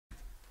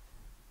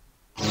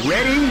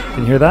Ready? Can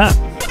you hear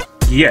that?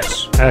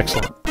 Yes.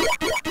 Excellent.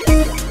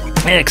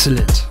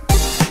 Excellent.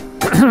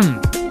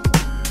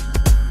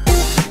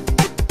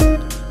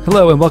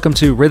 Hello and welcome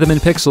to Rhythm and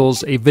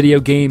Pixels, a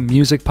video game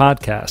music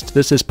podcast.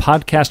 This is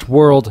Podcast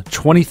World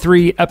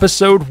 23,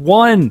 Episode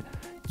 1.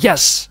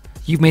 Yes,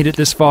 you've made it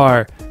this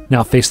far.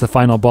 Now face the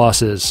final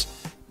bosses.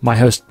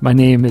 My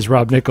name is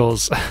Rob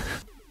Nichols.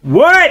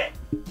 What?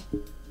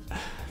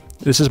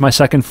 This is my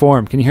second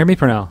form. Can you hear me,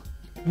 Pernell?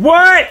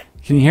 What?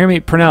 Can you hear me,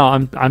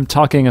 Pernell? I'm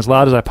talking as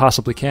loud as I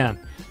possibly can.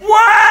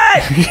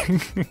 What?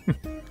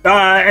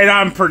 And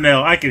I'm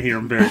Pernell. I can hear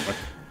him very much.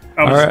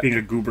 I was just being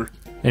a goober.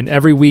 And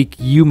every week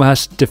you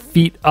must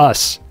defeat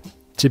us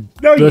to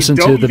listen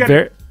to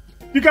the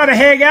You gotta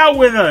hang out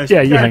with us.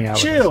 Yeah, you hang out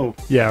chill. with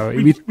us. Yeah,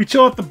 we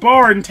chill at the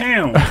bar in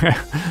town.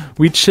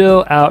 We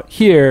chill out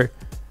here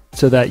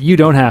so that you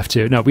don't have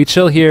to. No, we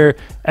chill here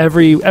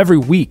every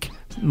week,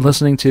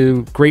 listening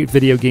to great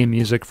video game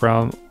music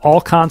from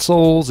all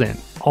consoles and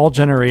all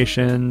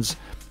generations.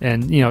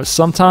 And, you know,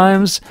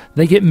 sometimes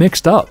they get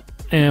mixed up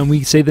and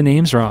we say the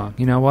names wrong.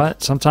 You know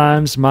what?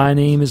 Sometimes my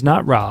name is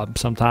not Rob.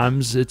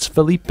 Sometimes it's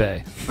Felipe.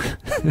 And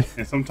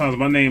sometimes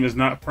my name is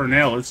not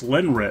Pernell. It's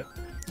Lenrip.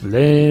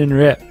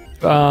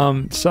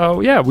 Lenrip.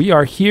 So, yeah, we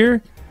are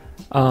here,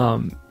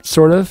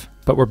 sort of,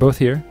 but we're both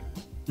here.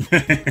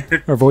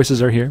 Our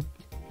voices are here.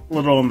 A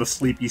little on the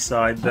sleepy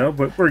side, though,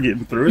 but we're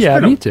getting through.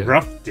 It's me too. A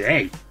rough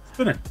day. It's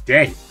been a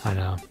day. I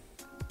know.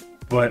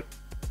 But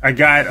I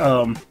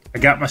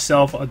got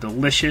myself a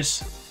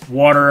delicious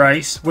water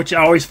ice, which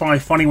I always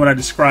find funny when I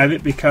describe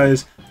it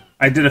because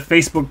I did a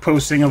Facebook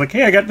posting of like,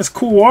 hey, I got this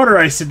cool water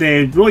ice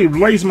today. It really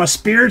raised my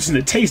spirits and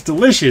it tastes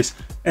delicious.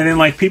 And then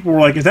like people were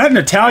like, is that an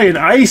Italian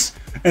ice?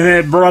 And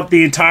then it brought up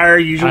the entire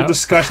usual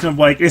discussion of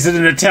like, is it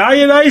an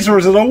Italian ice or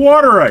is it a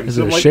water ice? Is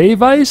it a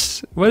shave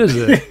ice? What is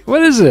it?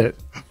 What is it?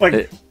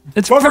 Like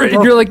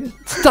you're like,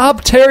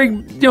 stop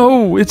tearing.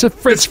 No,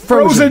 it's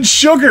frozen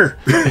sugar.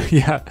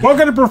 Yeah.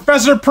 Welcome to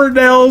Professor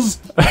Purnell's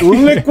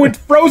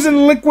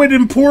frozen liquid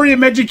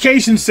Emporium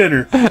Education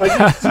Center. Like,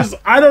 it's just,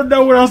 I don't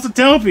know what else to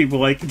tell people.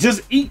 Like,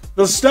 just eat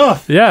the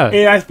stuff. Yeah.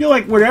 And I feel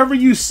like whatever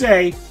you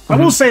say, I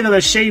will say that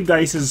a shaved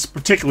ice is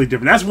particularly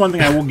different. That's one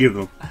thing I will give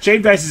them.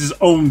 Shaved ice is his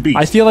own beast.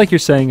 I feel like you're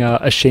saying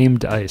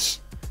ashamed ice.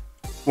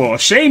 Well,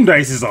 ashamed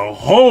ice is a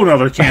whole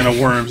other can of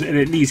worms, and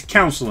it needs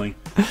counseling.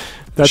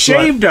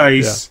 Shaved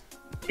ice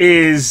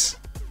is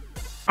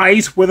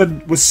ice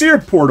with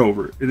syrup poured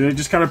over it, and it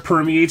just kind of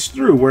permeates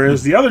through,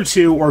 whereas the other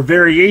two are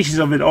variations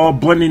of it all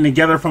blending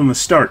together from the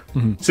start.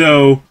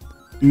 So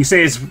you can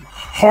say it's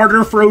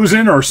harder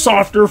frozen or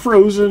softer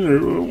frozen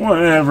or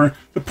whatever.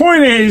 The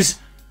point is,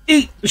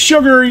 eat the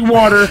sugary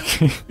water.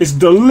 It's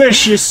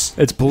delicious.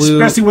 It's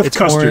blue, especially with it's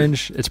custard.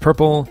 Orange, it's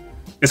purple.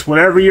 It's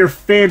whatever your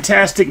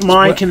fantastic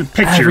mind can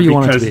picture, you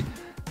want it to be.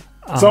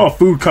 It's all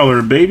food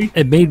coloring, baby.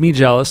 It made me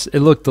jealous. It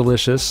looked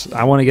delicious.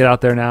 I want to get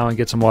out there now and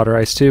get some water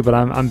ice too, but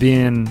I'm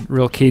being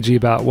real cagey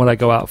about what I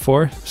go out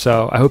for.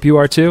 So I hope you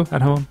are too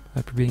at home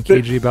after being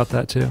cagey about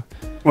that too.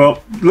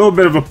 Well, a little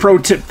bit of a pro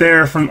tip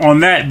there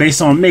on that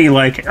based on me.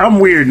 Like, I'm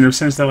weird in the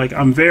sense that like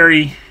I'm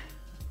very,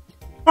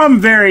 I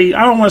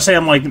don't want to say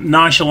I'm like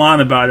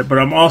nonchalant about it, but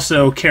I'm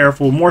also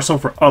careful more so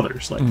for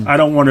others. Like I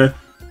don't want to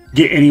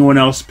get anyone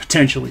else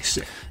potentially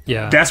sick.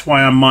 Yeah. That's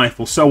why I'm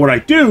mindful. So what I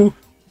do,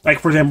 like,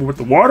 for example, with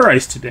the water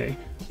ice today,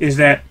 is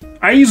that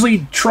I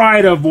usually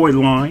try to avoid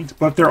lines,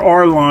 but if there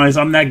are lines,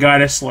 I'm that guy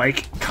that's,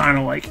 like, kind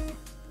of, like,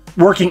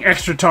 working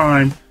extra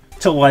time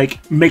to,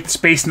 like, make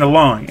space in the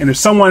line. And if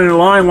someone in the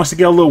line wants to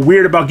get a little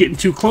weird about getting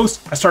too close,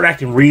 I start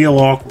acting real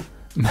awkward.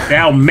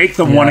 That'll make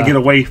them want to get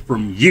away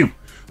from you.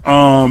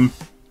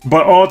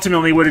 But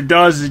ultimately, what it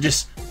does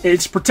is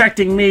it's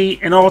protecting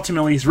me, and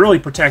ultimately, it's really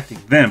protecting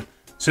them.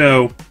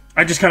 So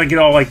I just kind of get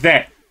all like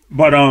that.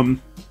 But,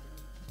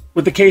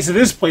 with the case of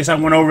this place, I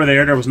went over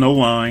there. There was no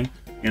line.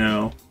 You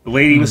know, the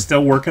lady was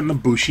still working the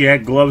booth. She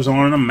had gloves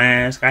on and a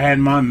mask. I had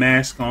my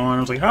mask on. I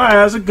was like, "Hi,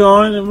 how's it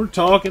going?" And we're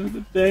talking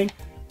the thing,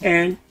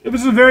 and it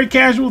was a very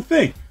casual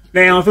thing.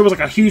 Now, if it was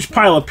like a huge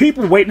pile of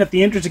people waiting at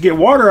the entrance to get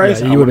water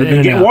ice, I would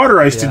have get water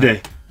ice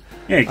today.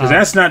 Yeah, because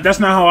that's not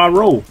how I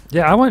roll.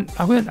 Yeah,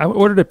 I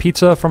ordered a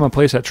pizza from a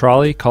place at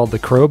Trolley called the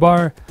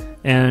Crowbar.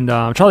 And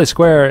Trolley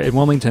Square in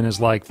Wilmington is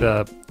like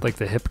the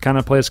hip kind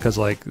of place because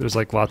like there's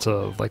like lots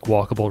of like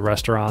walkable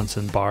restaurants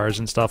and bars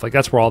and stuff. Like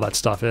that's where all that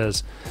stuff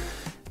is.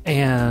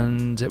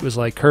 And it was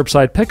like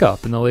curbside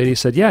pickup, and the lady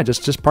said, "Yeah,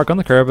 just park on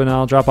the curb and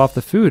I'll drop off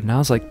the food." And I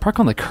was like, "Park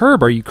on the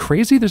curb? Are you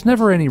crazy? There's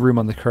never any room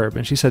on the curb."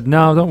 And she said,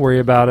 "No, don't worry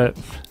about it.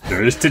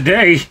 There is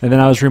today." And then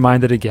I was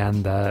reminded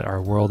again that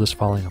our world is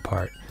falling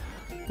apart.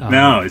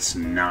 No, it's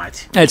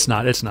not. It's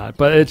not.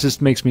 But it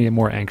just makes me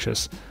more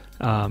anxious.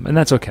 And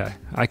that's okay.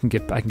 I can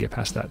get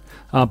past that.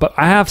 But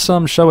I have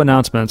some show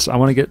announcements. I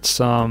want to get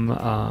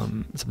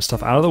some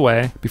stuff out of the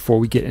way before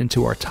we get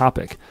into our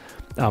topic.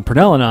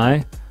 Pernell and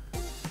I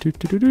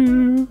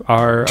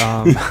are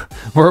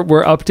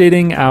we're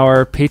updating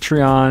our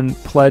Patreon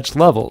pledge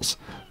levels.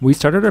 We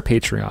started our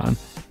Patreon,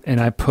 and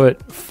I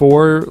put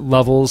 4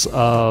 levels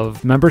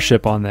of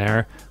membership on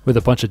there with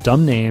a bunch of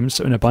dumb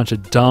names and a bunch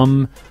of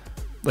dumb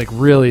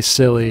really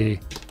silly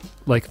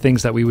like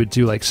things that we would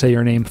do, like say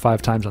your name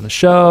 5 times on the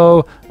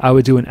show. I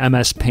would do an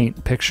MS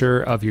Paint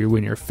picture of you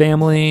and your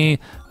family.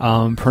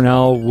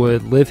 Purnell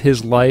would live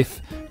his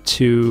life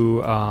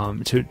to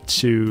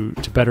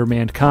better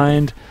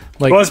mankind.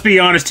 Like, well, let's be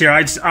honest here.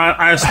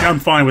 I'm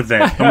fine with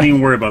that. Don't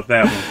even worry about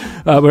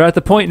that one. We're at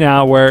the point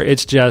now where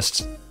it's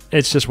just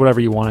whatever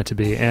you want it to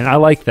be, and I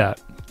like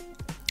that.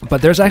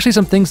 But there's actually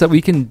some things that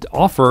we can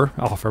offer,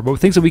 but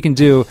things that we can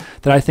do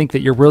that I think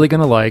that you're really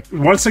going to like.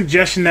 One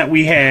suggestion that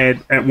we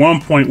had at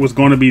one point was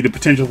going to be the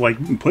potential of, like,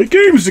 we can play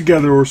games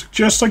together or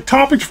suggest, like,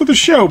 topics for the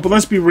show. But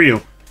let's be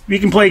real. We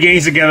can play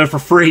games together for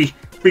free.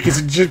 We can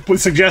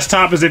suggest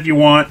topics if you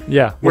want.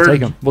 Yeah, we'll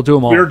take them. We'll do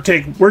them all.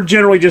 We're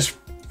generally just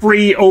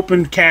free,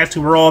 open cats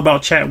who are all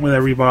about chatting with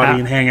everybody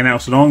and hanging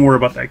out. So don't worry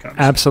about that kind of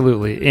stuff.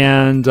 Absolutely.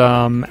 And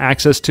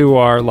access to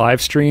our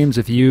live streams.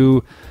 If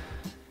you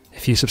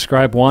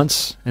subscribe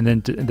once and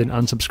then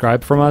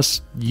unsubscribe from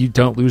us, you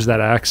don't lose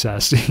that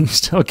access. You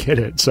still get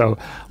it. So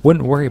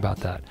wouldn't worry about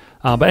that.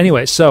 But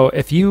anyway, so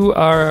if you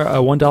are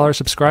a $1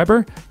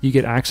 subscriber, you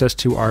get access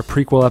to our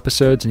prequel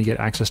episodes and you get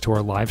access to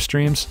our live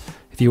streams.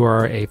 If you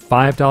are a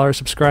 $5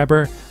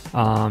 subscriber,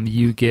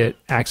 you get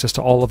access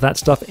to all of that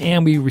stuff,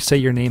 and we say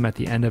your name at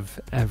the end of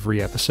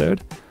every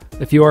episode.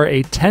 If you are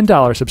a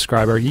 $10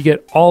 subscriber, you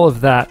get all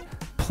of that.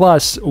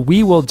 Plus,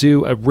 we will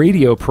do a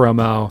radio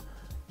promo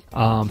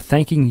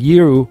thanking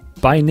you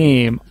by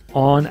name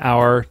on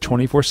our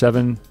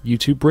 24/7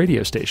 YouTube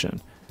radio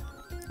station.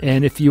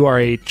 And if you are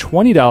a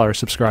 $20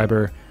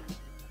 subscriber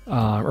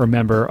or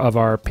member of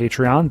our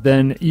Patreon,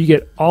 then you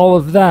get all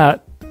of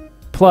that.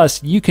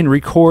 Plus, you can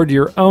record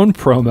your own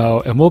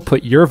promo, and we'll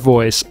put your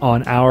voice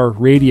on our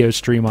radio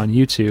stream on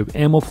YouTube,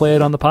 and we'll play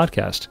it on the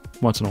podcast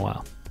once in a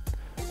while.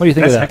 What do you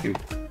think of that? Hecky.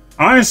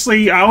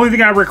 Honestly, the only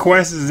thing I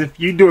request is if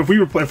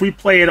we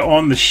play it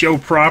on the show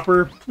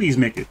proper, please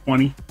make it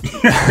funny.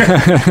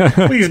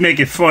 Please make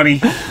it funny.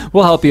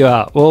 We'll help you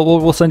out.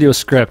 We'll send you a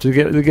script. You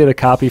get a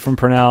copy from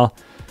Purnell.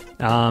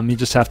 You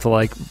just have to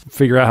like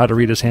figure out how to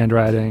read his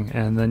handwriting,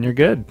 and then you're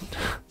good.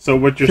 So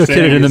what you're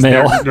saying is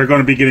they're going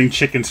to be getting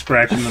chicken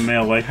scratch in the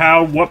mail, like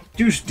what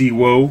juice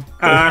Dewo?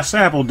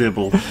 Sapple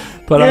dibble.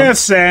 But yes,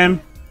 Sam.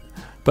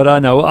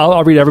 But no,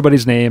 I'll read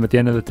everybody's name at the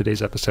end of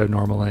today's episode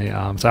normally.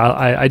 So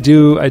I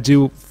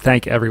do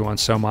thank everyone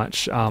so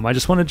much. I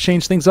just wanted to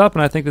change things up,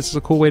 and I think this is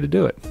a cool way to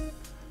do it.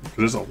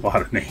 There's a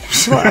lot of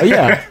names. Well,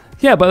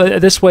 yeah, but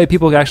this way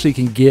people actually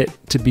can get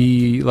to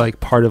be like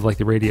part of like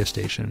the radio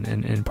station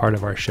and part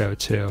of our show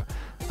too.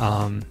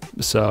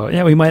 So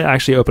yeah, we might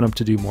actually open up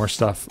to do more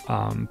stuff.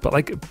 But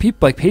like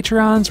people like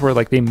Patreons where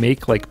like they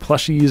make like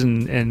plushies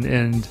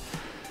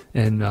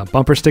and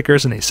bumper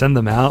stickers and they send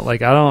them out.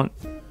 Like I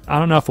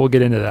don't know if we'll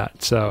get into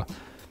that. So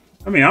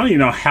I mean, I don't even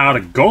know how to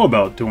go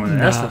about doing it.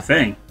 That's the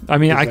thing. I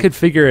mean, I could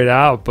figure it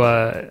out,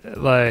 but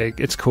like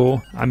it's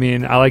cool. I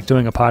mean, I like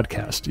doing a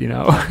podcast, you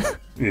know.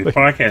 Yeah,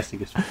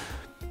 podcasting is fun.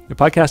 The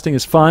podcasting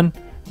is fun.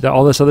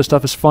 All this other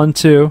stuff is fun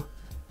too.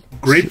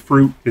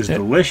 Grapefruit is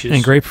delicious.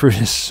 And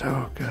grapefruit is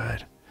so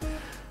good.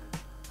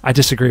 I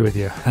disagree with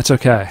you. That's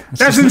okay.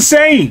 That's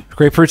insane.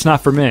 Grapefruit's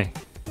not for me.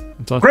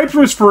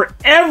 Grapefruit's for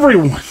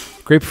everyone.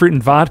 Grapefruit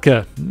and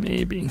vodka,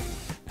 maybe.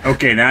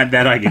 Okay, now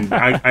that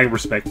I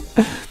respect.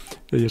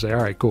 You say,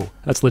 all right, cool.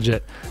 That's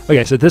legit.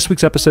 Okay, so this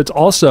week's episode's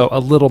also a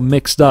little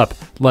mixed up,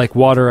 like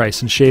water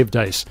ice and shaved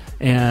ice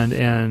and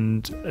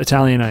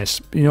Italian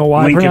ice. You know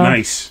why? Lincoln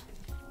ice.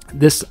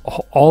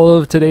 All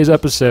of today's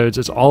episodes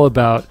is all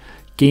about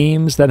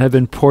games that have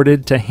been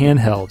ported to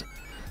handheld.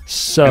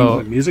 So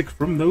and the music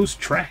from those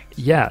tracks.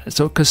 Yeah,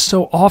 so because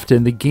so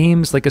often the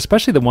games, like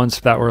especially the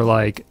ones that were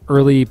like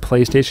early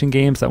PlayStation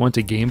games that went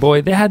to Game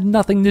Boy, they had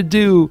nothing to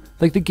do.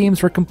 Like the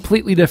games were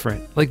completely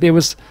different. Like there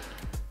was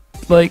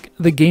like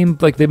the game,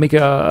 like they make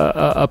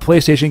a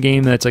PlayStation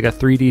game that's like a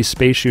 3D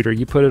space shooter.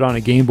 You put it on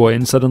a Game Boy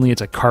and suddenly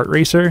it's a kart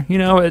racer. You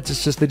know,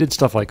 it's just they did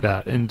stuff like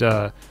that, and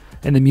the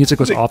music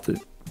was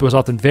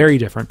often very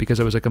different because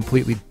it was a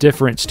completely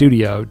different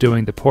studio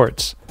doing the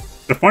ports.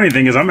 The funny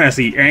thing is, I'm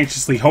actually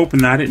anxiously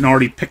hoping that I didn't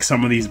already pick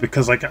some of these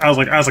because, like, I was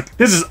like,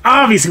 this is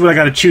obviously what I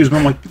got to choose. But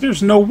I'm like,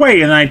 there's no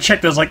way. And then I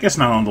checked. I was like, it's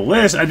not on the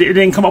list. It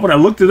didn't come up when I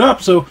looked it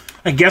up. So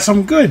I guess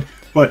I'm good.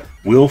 But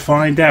we'll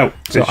find out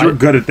because you're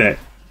good at that.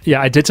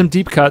 Yeah, I did some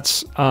deep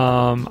cuts.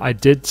 I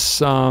did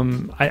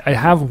some. I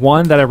have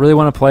one that I really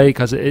want to play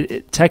because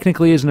it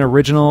technically is an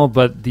original,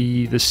 but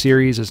the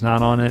series is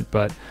not on it.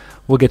 But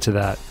we'll get to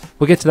that.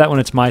 We'll get to that when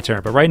it's my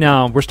turn. But right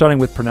now, we're starting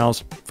with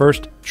Purnell's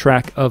first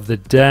track of the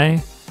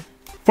day.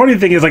 Funny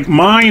thing is, like,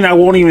 mine, I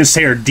won't even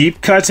say are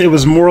deep cuts. It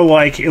was more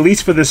like, at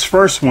least for this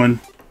first one,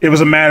 it was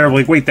a matter of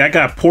like, wait, that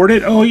got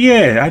ported? Oh,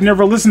 yeah. I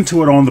never listened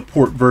to it on the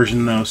port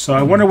version, though. So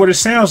I wonder what it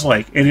sounds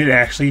like. And it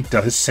actually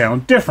does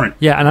sound different.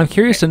 Yeah, and I'm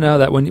curious to know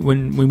that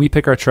when we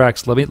pick our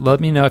tracks, let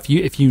me know if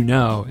you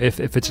know if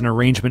it's an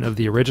arrangement of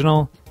the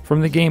original from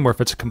the game or if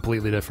it's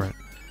completely different.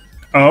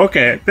 Oh,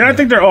 okay. I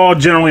think they're all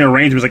generally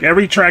arrangements. Like,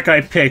 every track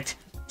I picked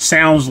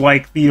sounds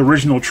like the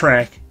original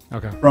track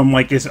from,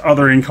 like, its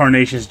other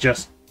incarnations,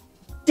 just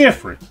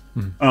different.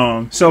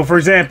 So, for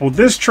example,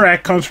 this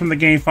track comes from the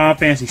game Final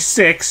Fantasy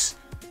VI,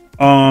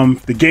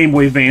 the Game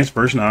Boy Advance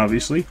version,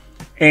 obviously.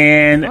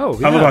 And I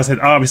love how I said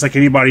obviously, like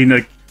anybody know.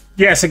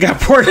 Yes, it got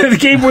ported to the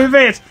Game Boy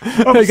Advance.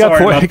 It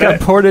got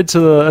ported to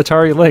the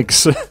Atari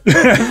Lynx.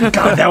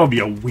 God, that would be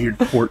a weird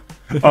port.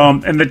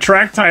 And the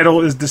track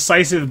title is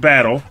Decisive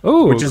Battle,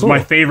 which is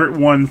my favorite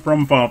one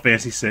from Final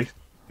Fantasy VI.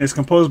 It's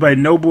composed by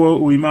Nobuo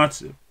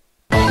Uematsu.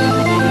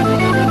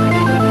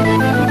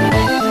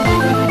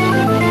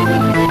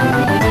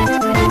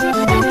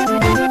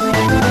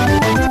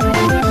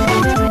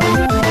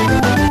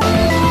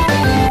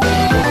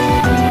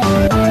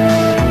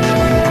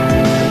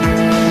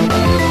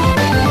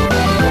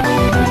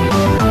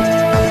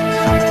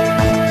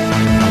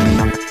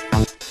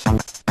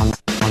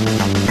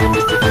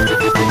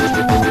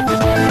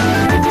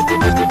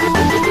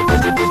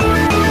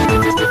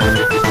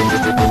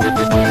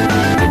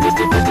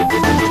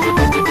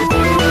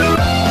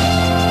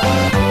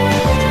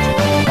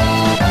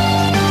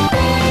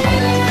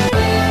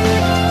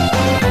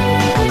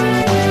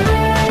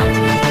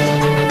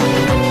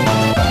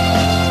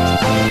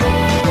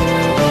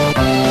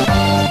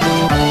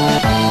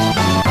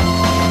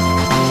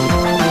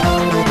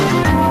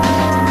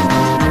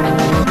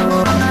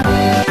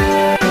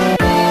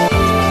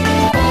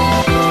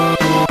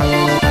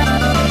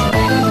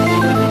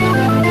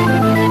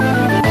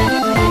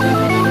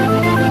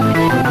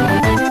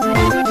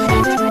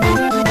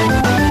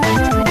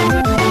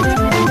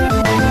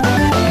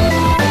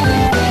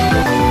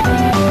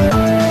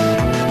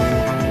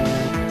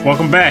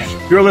 Welcome back.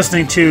 You're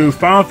listening to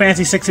Final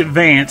Fantasy VI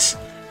Advance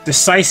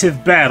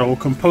Decisive Battle,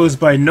 composed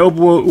by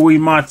Nobuo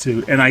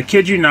Uematsu. And I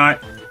kid you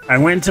not, I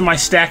went into my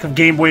stack of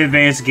Game Boy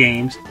Advance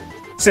games,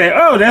 said,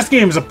 oh, that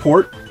game's a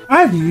port.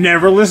 I've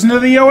never listened to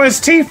the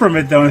OST from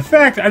it, though. In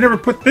fact, I never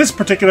put this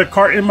particular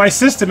cart in my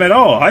system at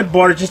all. I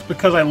bought it just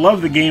because I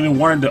loved the game and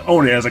wanted to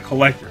own it as a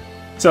collector.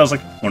 So I was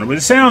like, wonder what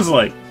it sounds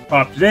like.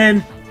 Popped it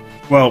in.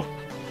 Well,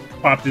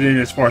 popped it in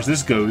as far as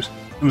this goes.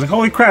 I was like,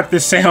 holy crap,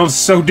 this sounds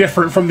so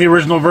different from the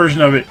original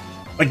version of it.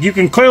 Like, you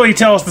can clearly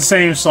tell it's the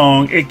same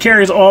song. It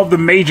carries all of the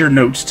major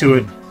notes to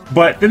it.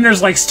 But then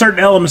there's, like, certain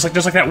elements. Like,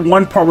 there's, like, that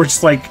one part where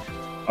it's, like,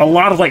 a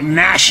lot of, like,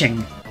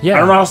 gnashing. Yeah. I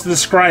don't know how else to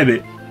describe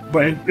it.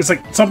 But it's,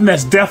 like, something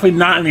that's definitely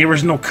not in the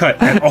original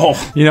cut at all.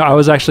 You know, I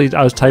was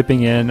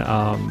typing in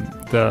I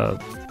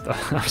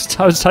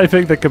was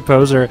typing the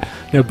composer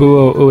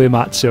Nobuo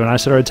Uematsu, and I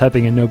started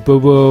typing in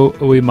Nobuo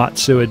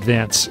Uematsu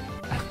Advance.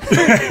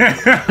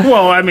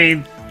 Well, I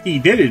mean, he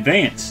did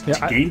advance to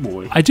Game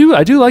Boy. I do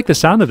like the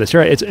sound of this.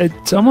 You're right.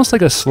 It's almost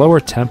like a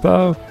slower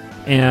tempo,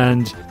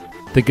 and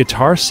the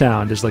guitar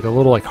sound is like a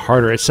little like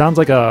harder. It sounds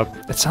like a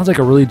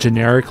really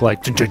generic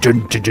like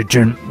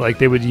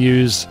they would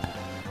use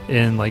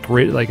in like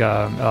Road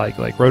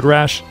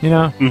Rash, you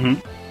know.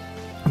 Mm-hmm.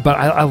 But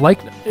I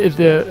like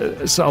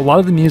so a lot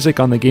of the music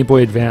on the Game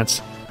Boy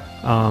Advance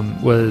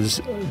was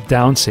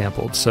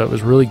downsampled, so it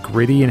was really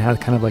gritty and had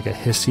kind of like a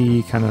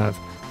hissy kind of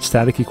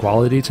staticky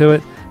quality to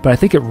it. But I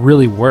think it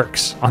really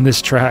works on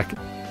this track.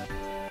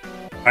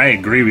 I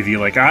agree with you.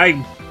 Like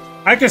I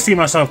could see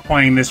myself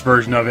playing this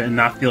version of it and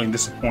not feeling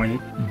disappointed.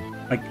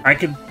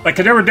 Like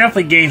there were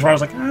definitely games where I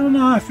was like, I don't know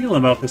how I feel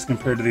about this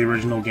compared to the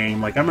original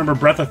game. Like I remember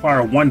Breath of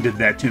Fire 1 did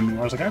that to me.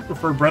 Where I was like, I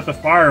prefer Breath of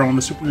Fire on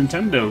the Super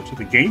Nintendo to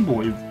the Game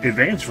Boy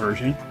Advance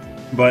version.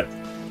 But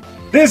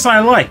this I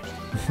like.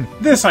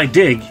 This I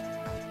dig.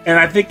 And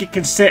I think it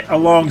can sit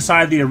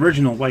alongside the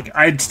original. Like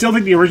I still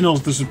think the original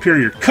is the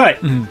superior cut.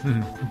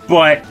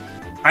 But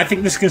I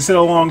think this can sit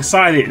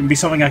alongside it and be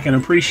something I can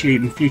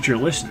appreciate in future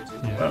listens.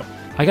 Yeah. So.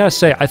 I gotta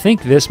say, I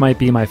think this might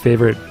be my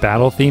favorite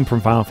battle theme from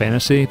Final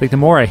Fantasy. Like, the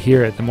more I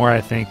hear it, the more I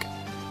think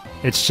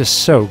it's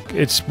just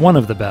it's one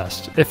of the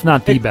best, if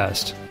not the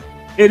best.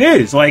 It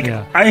is. Like,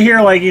 I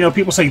hear, like,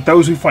 people say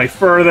Those Who Fight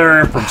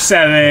Further from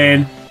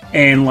 7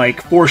 and,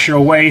 like, Force Your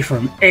Way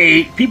from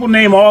 8. People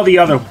name all the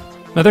other ones.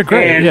 No, they're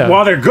great, and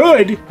while they're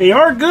good, they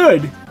are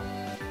good.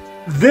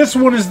 This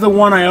one is the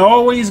one I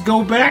always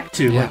go back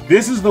to. Yeah. Like,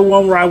 this is the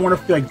one where I want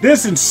to feel like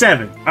this and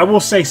 7. I will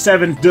say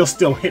 7 will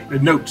still hit the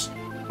notes.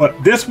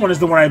 But this one is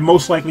the one I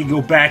most likely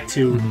go back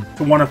to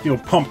want to feel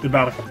pumped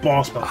about like a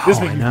boss battle. This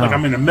makes me feel like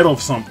I'm in the middle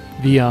of something.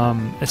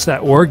 It's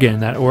that organ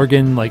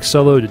like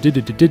solo.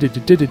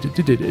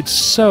 It's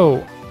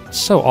so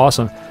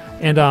awesome.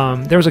 And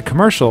there was a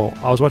commercial.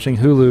 I was watching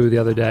Hulu the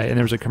other day, and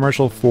there was a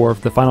commercial for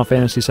the Final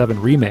Fantasy VII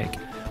remake,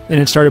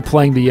 and it started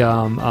playing the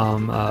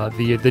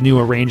new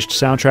arranged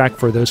soundtrack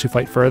for Those Who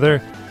Fight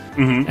Further,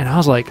 and I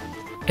was like,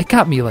 it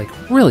got me like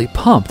really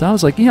pumped. I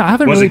was like, I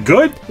haven't. Was it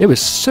good? It was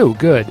so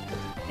good.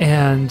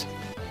 And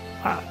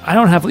I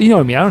don't have, I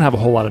don't have a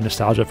whole lot of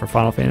nostalgia for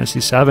Final Fantasy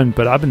VII,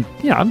 but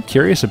I'm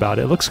curious about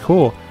it. It looks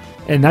cool.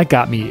 And that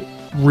got me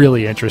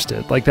really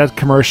interested. Like, that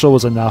commercial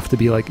was enough to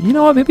be like, you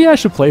know what, maybe I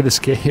should play this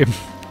game.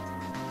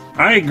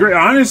 I agree.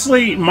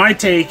 Honestly, my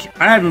take,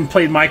 I haven't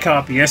played my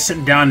copy. I was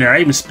sitting down there, I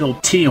even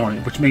spilled tea on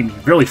it, which made me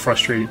really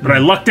frustrated. But I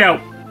lucked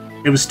out.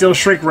 It was still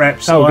shrink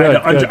wrapped, so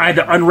I had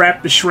to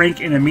unwrap the shrink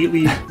and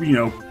immediately,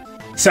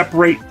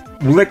 separate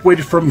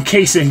liquid from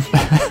casing.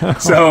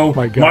 So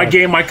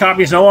my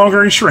copy is no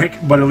longer in shrink,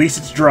 but at least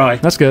it's dry.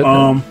 That's good.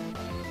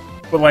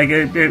 But like,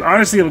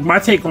 honestly, my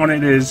take on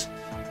it is,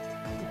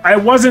 I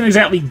wasn't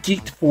exactly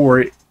geeked for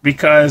it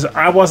because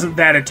I wasn't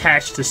that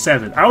attached to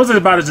 7. I was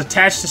about as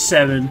attached to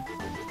 7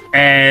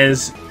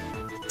 as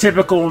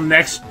typical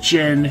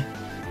next-gen,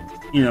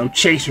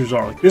 chasers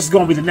are. Like, this is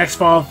going to be the next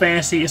Final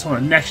Fantasy. It's on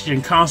a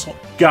next-gen console.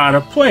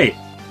 Gotta play it.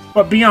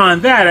 But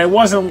beyond that, it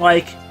wasn't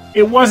like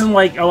a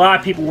lot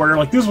of people were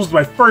like, this was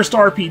my first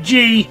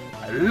RPG.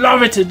 I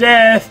love it to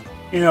death.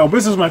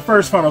 This was my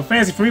first Final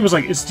Fantasy. For me, it was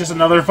like, it's just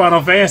another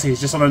Final Fantasy.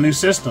 It's just on a new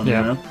system,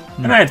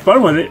 And I had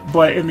fun with it,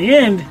 but in the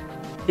end,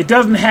 it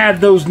doesn't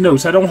have those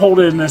notes. I don't hold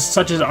it in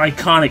such an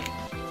iconic,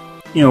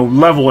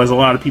 level as a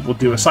lot of people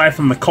do, aside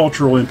from the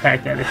cultural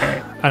impact that it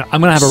had.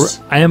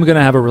 I am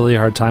gonna have a really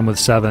hard time with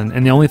 7,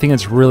 and the only thing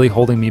that's really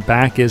holding me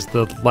back is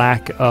the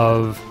lack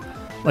of,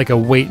 like, a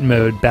wait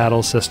mode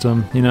battle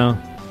system,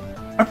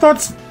 I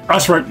thought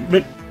that's right,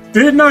 but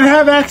did it not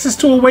have access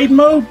to a wait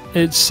mode?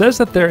 It says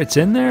that it's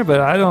in there, but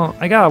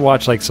I gotta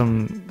watch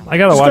some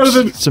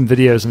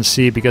videos and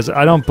see, because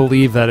I don't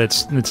believe that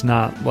it's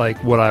not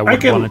like what I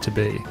would want it to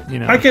be.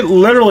 I could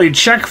literally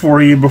check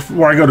for you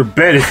before I go to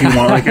bed if you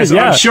want. Like,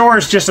 I'm sure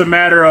it's just a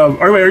matter of.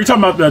 Are you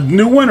talking about the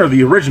new one or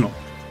the original?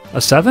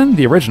 A 7,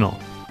 the original.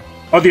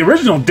 Oh, the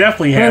original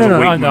definitely has a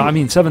wait mode. No, I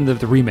mean 7,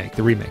 the remake.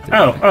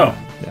 Yeah.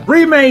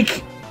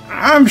 Remake.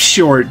 I'm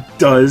sure it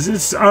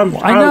does. I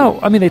know.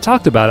 I mean, they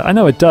talked about it. I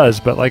know it does,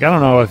 but like, I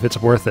don't know if it's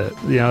worth it.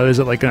 Is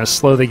it like going to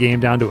slow the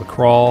game down to a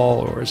crawl,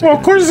 or is it? Well,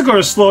 of course it's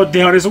going to slow it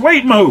down. It's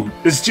wait mode.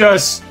 It's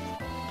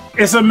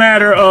a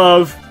matter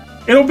of.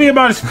 It'll be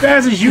about as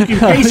fast as you can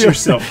pace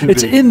yourself.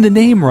 It's in the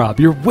name,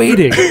 Rob. You're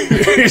waiting.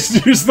 It's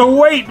just the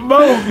wait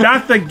mode,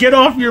 not the get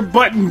off your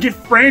butt and get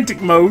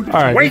frantic mode. All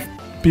right. Wait.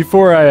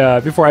 Before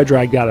I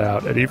drag that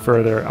out any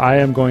further, I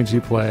am going to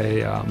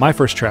play my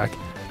first track.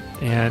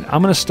 And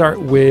I'm going to start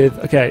with,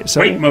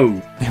 wait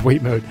mode.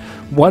 Wait mode.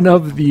 One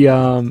of the,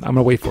 I'm going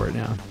to wait for it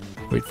now.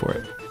 Wait for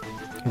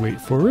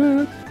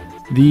it.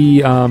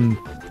 The,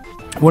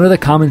 one of the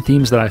common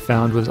themes that I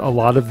found was a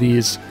lot of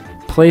these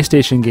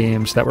PlayStation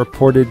games that were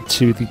ported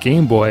to the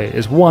Game Boy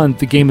is, one,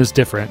 the game is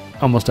different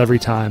almost every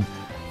time.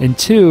 And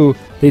two,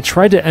 they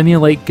tried to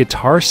emulate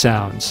guitar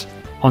sounds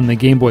on the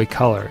Game Boy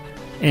Color.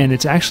 And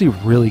it's actually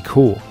really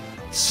cool.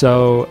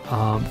 So,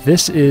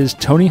 this is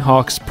Tony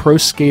Hawk's Pro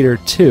Skater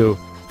 2.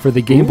 For the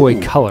Game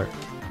Boy Color.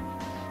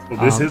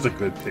 Well, this is a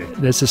good thing.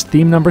 This is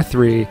theme number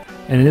 3,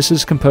 and this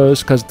is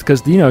composed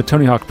because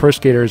Tony Hawk Pro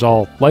Skater is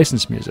all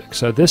licensed music.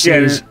 So this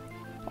is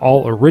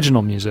all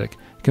original music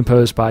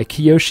composed by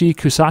Kiyoshi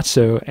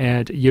Kusatsu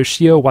and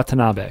Yoshio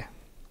Watanabe.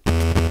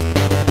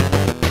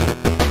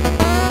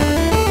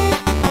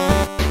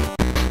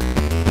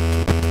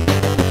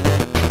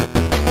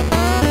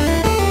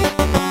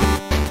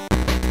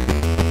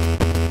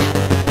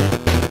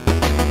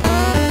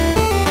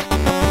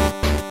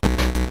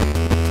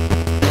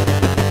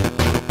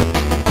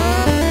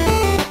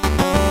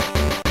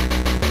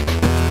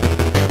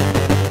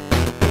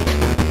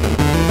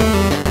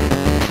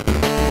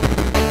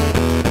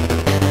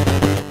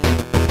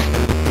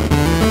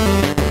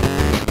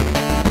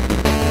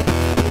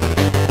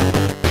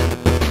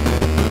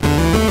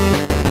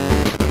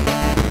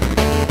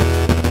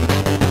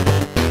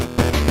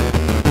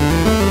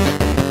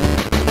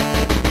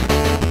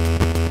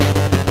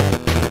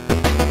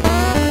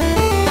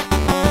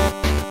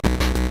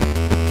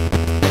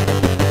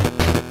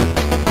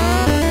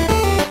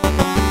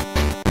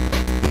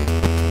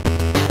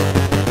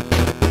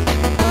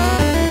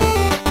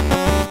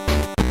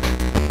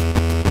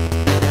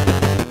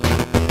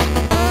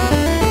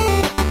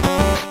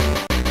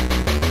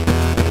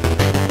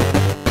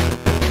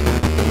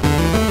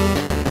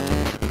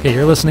 Okay,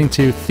 you're listening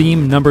to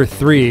theme number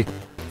 3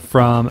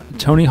 from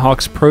Tony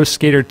Hawk's Pro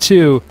Skater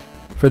 2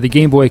 for the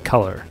Game Boy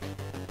Color.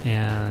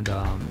 And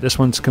this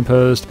one's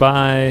composed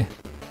by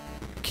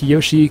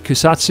Kiyoshi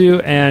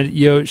Kusatsu and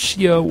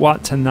Yoshio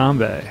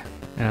Watanabe.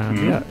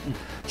 And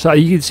so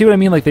you can see what I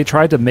mean. Like, they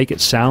tried to make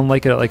it sound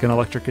like an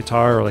electric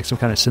guitar or like some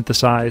kind of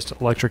synthesized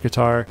electric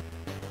guitar.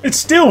 It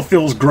still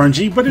feels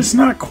grungy, but it's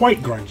not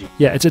quite grungy.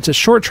 Yeah, it's a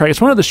short track.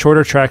 It's one of the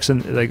shorter tracks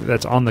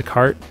that's on the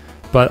cart.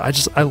 But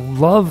I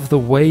love the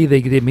way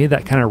they made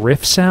that kind of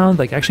riff sound,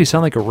 like actually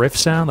sound like a riff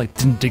sound, like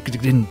din, din,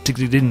 din, din,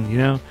 din, din, you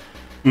know.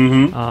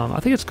 Mm-hmm. I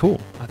think it's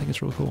cool. I think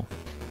it's really cool.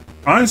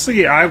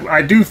 Honestly,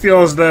 I do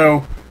feel as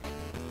though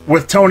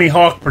with Tony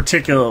Hawk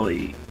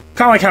particularly,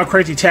 kind of like how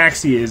Crazy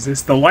Taxi is,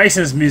 it's the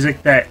licensed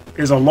music that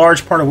is a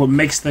large part of what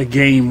makes the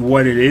game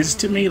what it is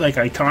to me, like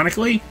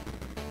iconically.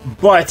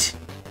 But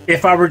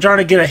if I were trying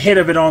to get a hit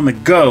of it on the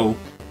go,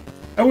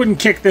 I wouldn't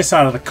kick this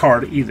out of the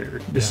cart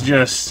either. It's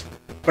just.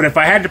 But if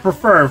I had to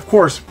prefer, of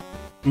course,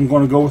 I'm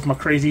going to go with my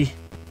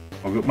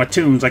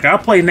tunes. Like, I'll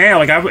play now.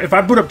 Like, if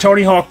I boot up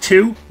Tony Hawk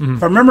 2,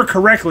 if I remember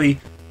correctly,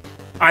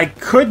 I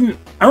don't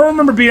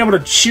remember being able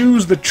to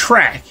choose the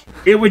track.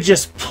 It would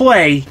just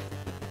play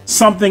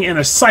something in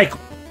a cycle.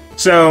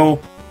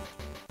 So,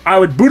 I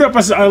would boot up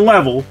a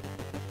level,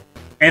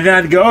 and then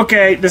I'd go,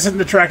 okay, this isn't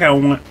the track I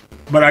want.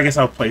 but I guess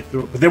I'll play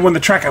through it. But then when the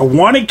track I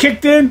wanted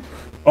kicked in,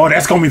 oh,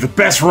 that's gonna be the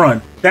best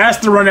run. That's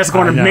the run that's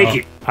gonna make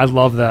it. I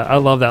love that. I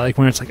love that. Like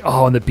when it's like,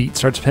 oh, and the beat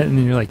starts hitting,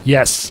 and you're like,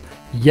 yes,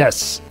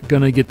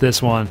 gonna get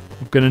this one.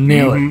 I'm gonna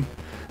nail it.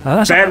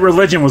 Bad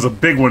Religion was a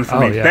big one for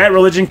me. Yeah. Bad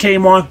Religion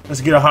came on.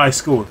 Let's get a high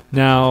score.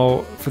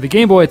 Now, for the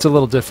Game Boy, it's a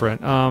little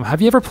different.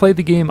 Have you ever played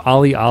the game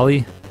Ali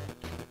Ali?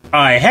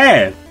 I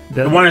have.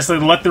 The one that's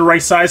like left to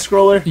right side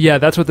scroller? Yeah,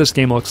 that's what this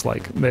game looks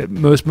like.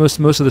 Most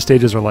of the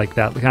stages are like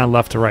that, kind of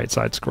left to right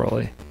side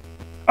scrolly.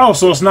 Oh,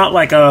 so it's not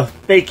like a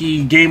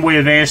fakey Game Boy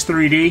Advance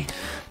 3D?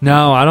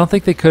 No, I don't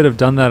think they could have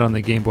done that on the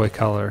Game Boy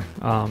Color.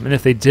 And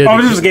if they did...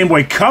 Oh, this is Game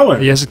Boy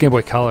Color? Yes, it's Game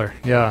Boy Color,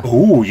 yeah.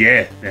 Ooh,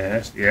 yeah.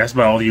 That's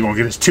about all you're going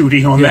to get is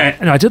 2D on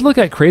that. And I did look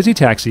at Crazy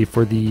Taxi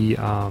for the...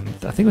 I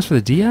think it was for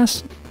the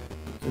DS?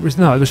 It was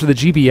for the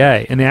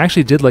GBA. And they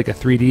actually did like a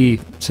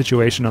 3D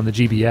situation on the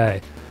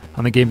GBA,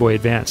 on the Game Boy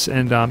Advance.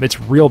 And it's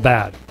real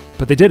bad.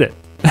 But they did it.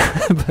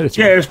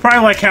 It was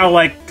probably like how,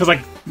 because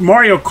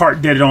Mario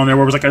Kart did it on there,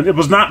 where it was it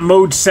was not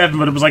Mode 7,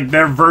 but it was like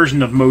their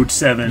version of Mode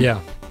 7.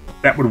 Yeah.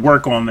 That would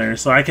work on there,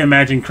 so I can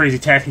imagine Crazy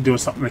Taxi doing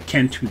something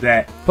akin to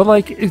that. But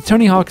like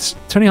Tony Hawk's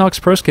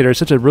Pro Skater is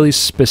such a really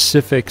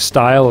specific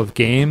style of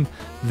game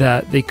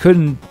that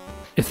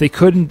if they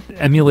couldn't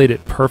emulate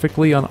it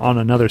perfectly on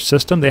another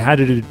system,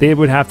 they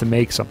would have to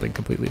make something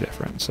completely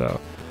different.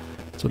 So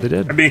that's what they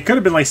did. I mean, it could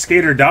have been like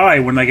Skate or Die,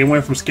 when it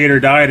went from Skate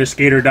or Die to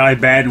Skate or Die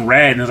Bad and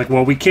Rad, and it's like,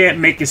 well, we can't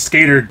make it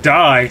Skate or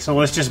Die, so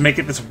let's just make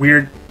it this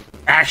weird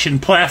action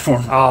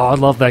platform. Oh, I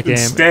love that game.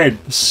 Instead,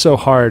 it was so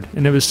hard,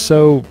 and it was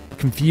so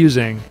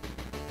confusing.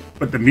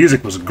 But the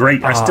music was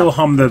great. I still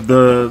hum the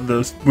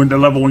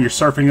level when you're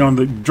surfing on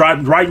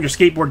riding your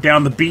skateboard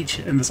down the beach,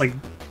 and it's like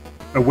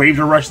a waves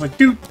are rushing, like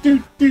doot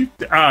doot doot.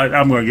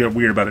 I'm gonna get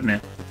weird about it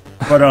now.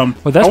 But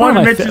well, that's one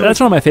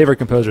of my favorite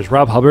composers.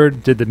 Rob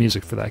Hubbard did the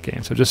music for that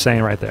game. So just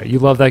saying right there, you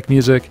love that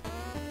music.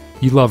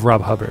 You love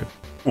Rob Hubbard.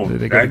 Well,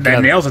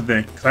 that nails it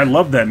then, because I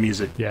love that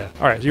music. Yeah.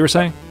 All right. So you were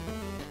saying?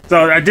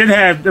 So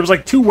there was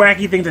like two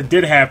wacky things that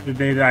did happen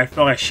today that I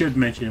felt I should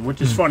mention, which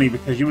is funny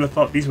because you would have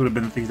thought these would have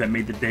been the things that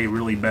made the day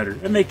really better,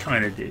 and they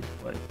kind of did,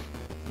 but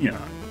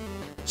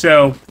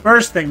So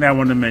first thing that I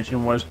wanted to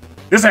mention was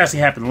this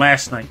actually happened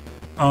last night.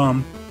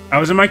 I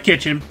was in my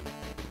kitchen,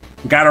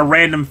 got a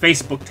random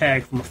Facebook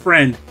tag from a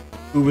friend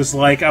who was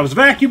like, I was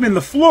vacuuming the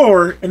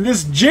floor, and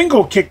this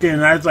jingle kicked in,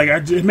 and I was like,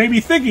 it made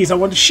me think I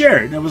wanted to share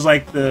it. And it was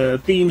like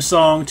the theme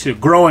song to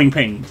Growing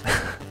Pains.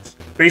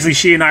 Basically,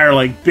 she and I are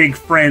like big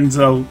friends.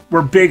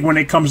 We're big when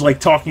it comes to like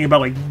talking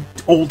about like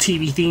old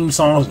TV theme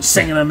songs and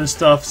singing them and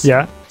stuff.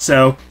 Yeah.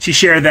 So she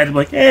shared that,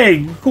 like,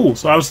 hey, cool.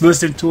 So I was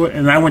listening to it,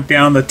 and I went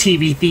down the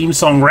TV theme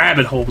song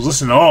rabbit hole. I was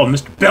listening to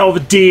Mr.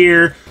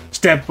 Belvedere,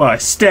 Step by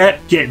Step,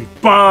 Getting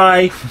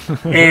By,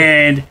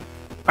 and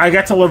I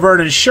got to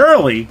Laverne and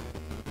Shirley,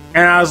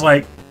 and I was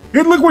like,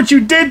 hey, look what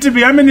you did to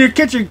me. I'm in your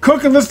kitchen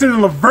cooking, listening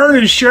to Laverne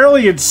and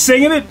Shirley and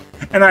singing it,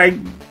 and I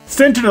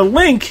sent her the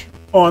link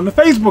on the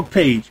Facebook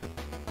page.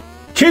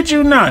 Kid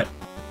you not,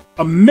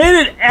 a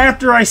minute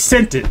after I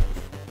sent it,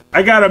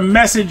 I got a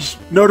message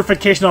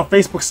notification on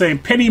Facebook saying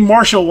Penny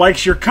Marshall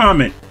likes your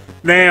comment.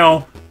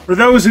 Now, for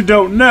those who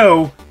don't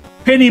know,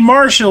 Penny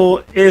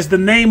Marshall is the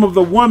name of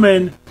the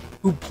woman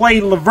who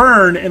played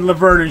Laverne in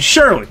Laverne and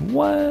Shirley.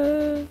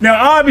 What? Now,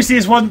 obviously,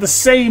 this wasn't the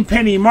same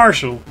Penny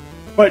Marshall,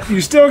 but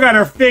you still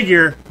gotta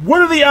figure,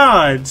 what are the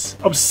odds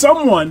of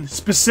someone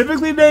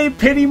specifically named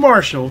Penny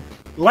Marshall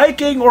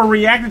liking or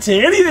reacting to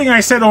anything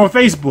I said on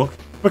Facebook?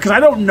 Because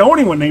I don't know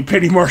anyone named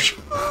Penny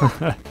Marshall.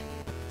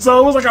 So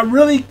it was like a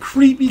really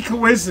creepy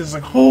coincidence.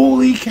 Like,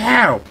 holy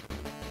cow.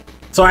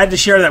 So I had to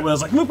share that with. I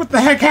was like, look what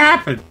the heck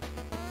happened.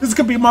 This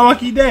could be my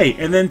lucky day.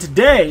 And then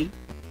today,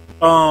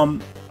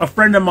 a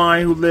friend of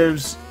mine who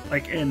lives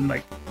like in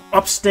like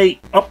upstate,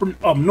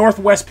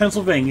 northwest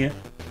Pennsylvania,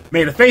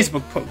 made a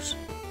Facebook post.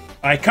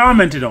 I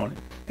commented on it.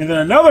 And then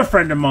another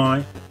friend of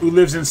mine who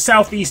lives in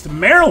southeast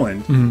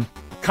Maryland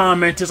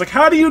commented, like,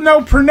 how do you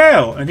know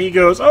Purnell? And he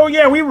goes, oh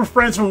yeah, we were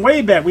friends from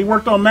way back. We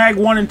worked on Mag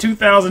 1 in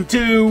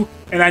 2002,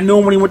 and I knew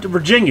him when he went to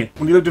Virginia,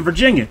 when he lived in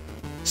Virginia.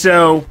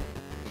 So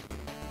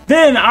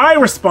then I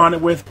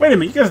responded with, wait a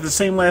minute, you guys have the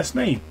same last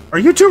name. Are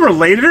you two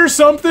related or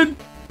something?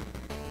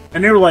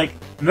 And they were like,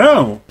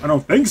 no, I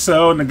don't think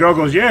so. And the girl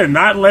goes, yeah,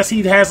 not unless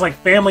he has like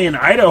family in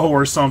Idaho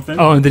or something.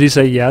 Oh, and did he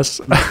say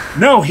yes?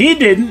 No, he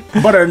didn't.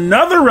 But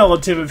another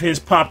relative of his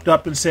popped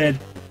up and said,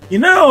 you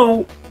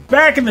know,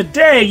 back in the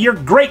day, your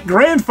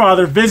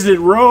great-grandfather visited,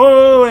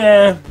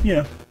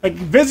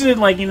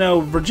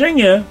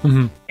 Virginia,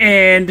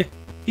 and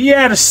he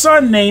had a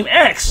son named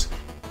X.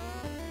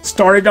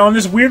 Started on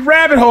this weird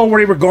rabbit hole where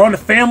they were going to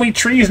family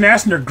trees and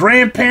asking their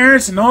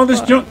grandparents and all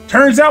this junk.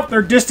 Turns out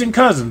they're distant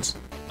cousins.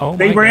 Oh,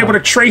 they were able to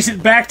trace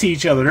it back to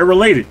each other. They're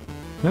related.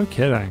 No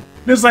kidding.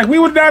 It's like, we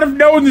would not have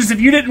known this if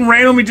you didn't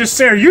randomly just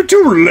say, are you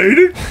two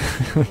related?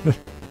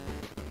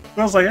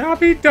 I was like, I'll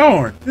be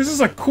darned. This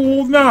is a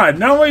cool nod.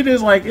 Not only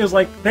is like, it was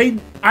like I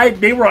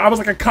was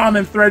like a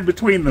common thread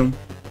between them.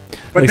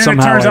 But like then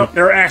it turns out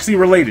they're actually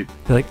related.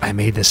 They're like, I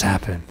made this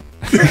happen.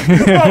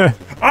 Well,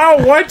 I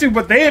don't want to,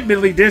 but they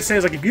admittedly did say,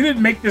 it's like, if you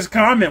didn't make this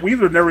comment, we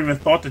would have never even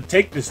thought to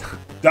take this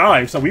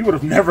dive, so we would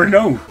have never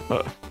known.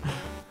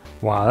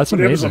 Wow, that's but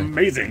amazing. It was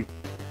amazing.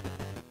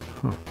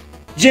 Huh.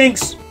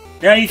 Jinx!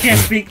 Now you can't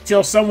speak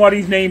till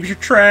somebody names your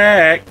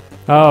track.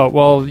 Oh,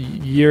 well,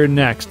 you're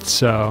next,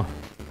 so...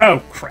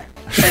 Oh, crap.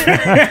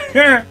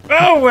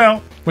 Oh,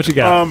 well. What you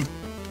got?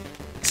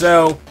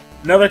 So,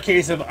 another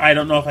case of, I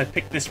don't know if I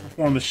picked this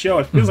before on the show.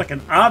 It feels like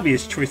an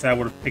obvious choice I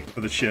would have picked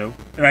for the show.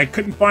 And I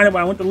couldn't find it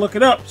when I went to look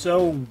it up,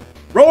 so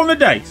rolling the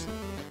dice.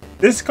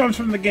 This comes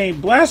from the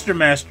game Blaster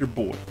Master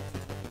Boy.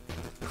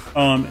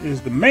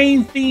 Is the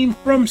main theme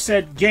from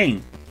said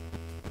game.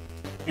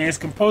 And it's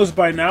composed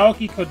by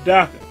Naoki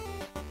Kodaka.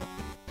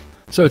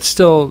 So it's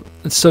still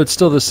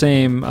the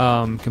same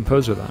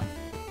composer then?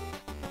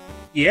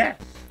 Yes.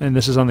 And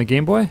this is on the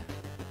Game Boy?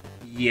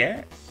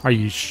 Yes. Are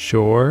you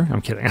sure?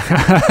 I'm kidding.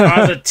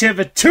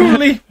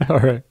 Positively. All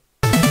right.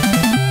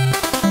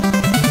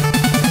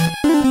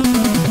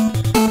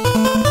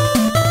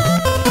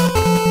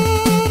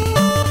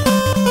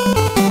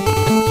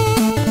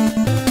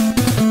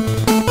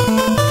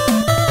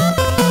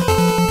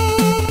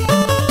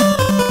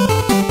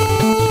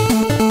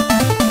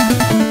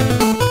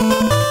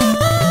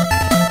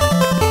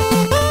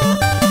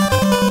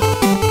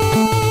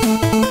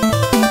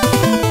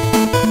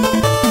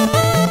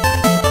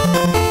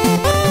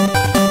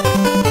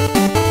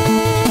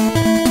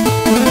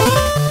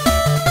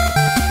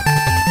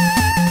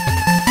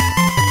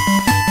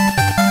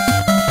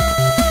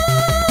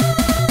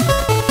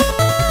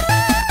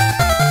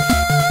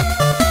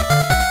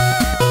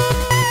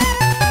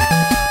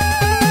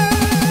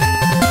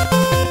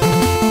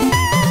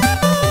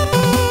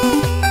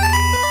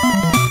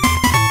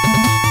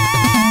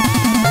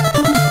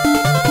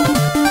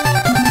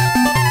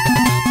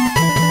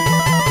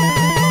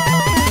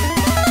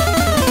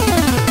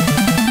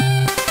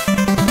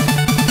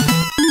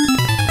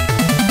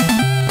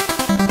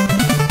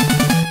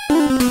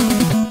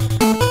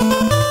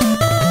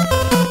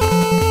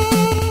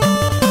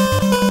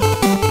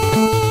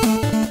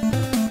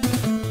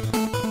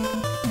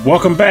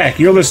 Welcome back.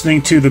 You're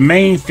listening to the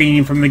main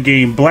theme from the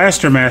game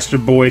Blaster Master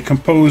Boy,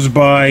 composed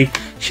by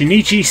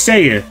Shinichi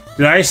Seya.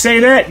 Did I say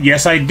that?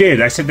 Yes, I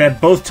did. I said that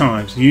both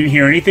times. You didn't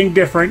hear anything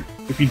different.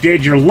 If you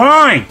did, you're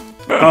lying.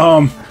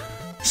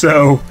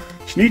 So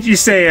Shinichi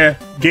Seya,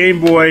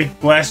 Game Boy,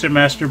 Blaster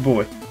Master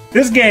Boy.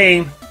 This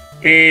game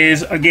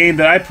is a game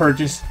that I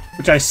purchased,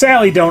 which I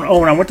sadly don't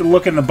own. I went to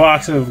look in the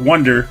box of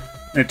Wonder,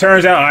 and it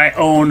turns out I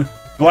own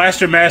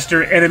Blaster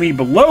Master Enemy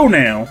Below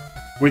now,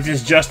 which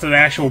is just an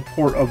actual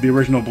port of the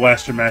original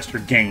Blaster Master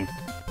game.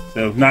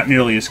 So not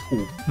nearly as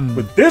cool.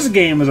 What this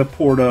game is a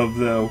port of,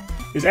 though,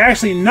 is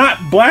actually not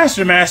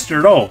Blaster Master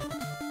at all.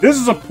 This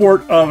is a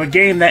port of a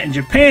game that in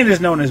Japan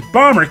is known as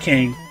Bomber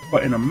King,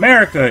 but in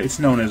America it's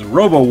known as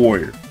Robo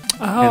Warrior.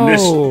 Oh, and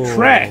this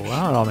track,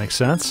 that all makes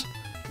sense.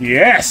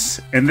 Yes,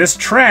 and this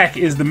track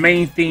is the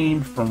main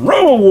theme from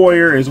Robo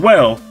Warrior as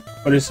well,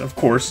 but it's of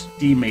course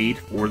demade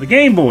for the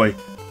Game Boy.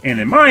 And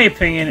in my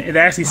opinion, it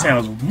actually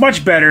sounds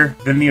much better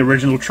than the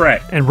original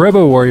track. And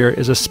Robo Warrior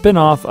is a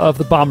spin-off of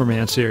the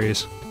Bomberman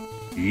series.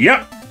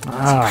 Yep.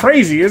 It's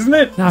crazy, isn't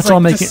it? Now it's all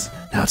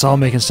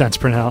making sense,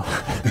 Purnell.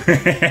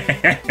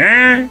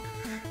 This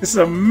is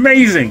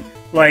amazing.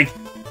 Like,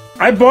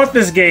 I bought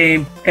this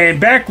game, and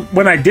back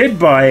when I did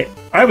buy it,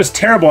 I was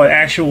terrible at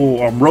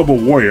actual Robo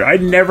Warrior. I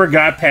never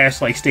got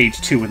past like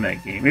stage 2 in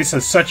that game.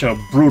 It's such a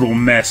brutal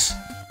mess.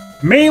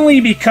 Mainly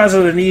because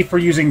of the need for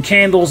using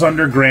candles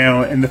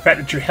underground and the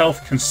fact that your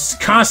health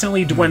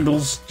constantly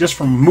dwindles just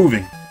from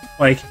moving.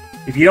 Like,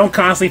 if you don't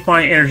constantly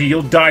find energy,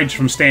 you'll die just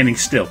from standing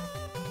still.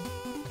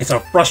 It's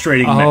a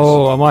frustrating mess.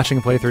 Oh, I'm watching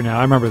a playthrough now.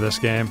 I remember this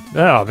game.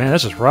 Oh, man,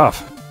 this is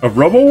rough. A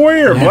Robo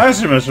Warrior or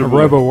Blaster Master Boy?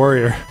 A Robo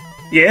Warrior.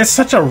 Yeah, it's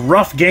such a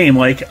rough game.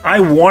 Like, I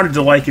wanted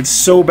to like it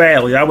so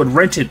badly. I would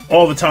rent it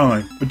all the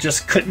time, but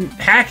just couldn't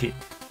hack it.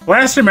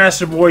 Blaster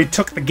Master Boy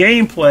took the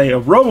gameplay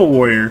of Robo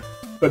Warrior,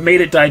 but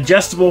made it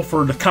digestible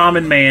for the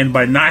common man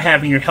by not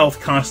having your health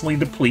constantly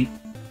deplete.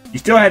 You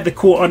still had the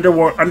cool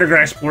underground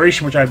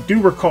exploration, which I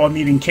do recall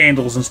needing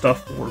candles and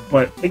stuff for,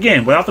 but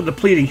again, without the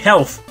depleting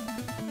health,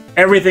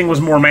 everything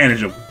was more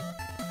manageable.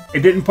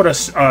 It didn't put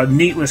a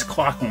needless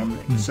clock on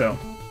things, so.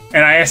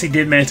 And I actually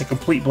did manage to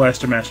complete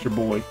Blaster Master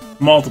Boy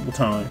multiple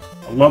times.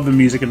 I love the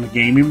music in the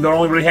game, even though it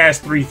only really has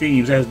 3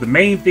 themes. It has the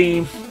main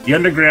theme, the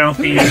underground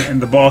theme,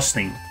 and the boss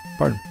theme.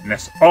 Pardon. And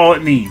that's all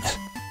it needs.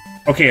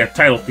 Okay, a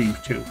title theme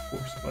too, of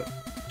course, but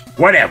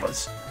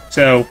whatevers.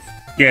 So,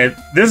 yeah,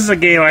 this is a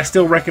game I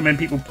still recommend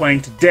people playing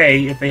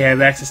today if they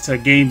have access to a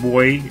Game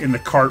Boy in the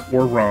cart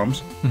or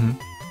ROMs.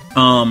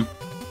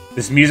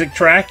 This music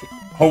track,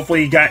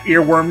 hopefully got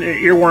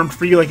earwormed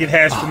for you like it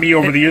has for me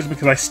over the years,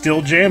 because I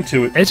still jam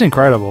to it. It's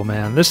incredible,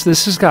 man. This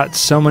has got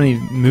so many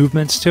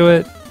movements to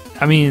it.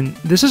 I mean,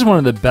 this is one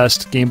of the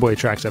best Game Boy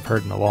tracks I've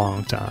heard in a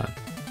long time.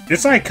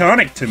 It's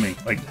iconic to me.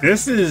 Like,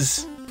 this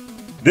is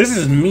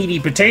meaty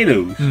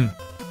potatoes.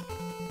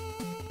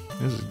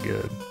 This is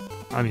good.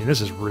 I mean,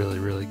 this is really,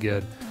 really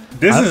good.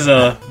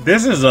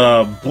 This is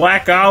a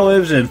black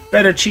olives and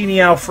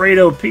fettuccine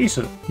Alfredo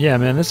pizza. Yeah,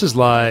 man, this is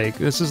like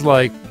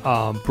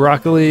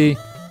broccoli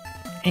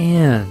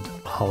and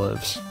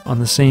olives on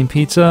the same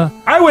pizza.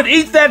 I would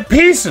eat that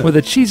pizza with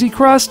a cheesy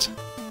crust.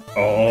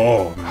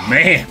 Oh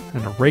man,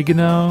 and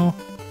oregano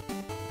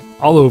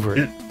all over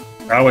it.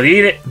 I would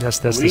eat it. That's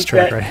this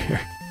track right here.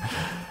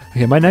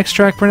 Okay, my next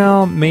track for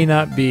now may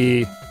not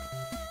be.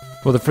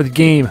 Well, for the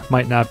game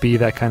might not be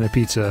that kind of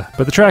pizza,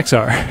 but the tracks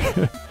are.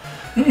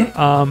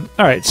 All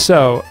right,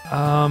 so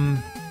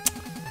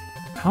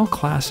how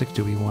classic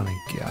do we want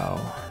to go?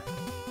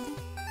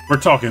 We're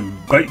talking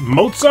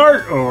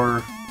Mozart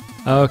or?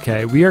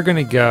 Okay, we are going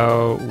to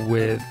go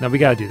with... No, we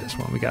got to do this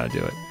one. We got to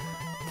do it.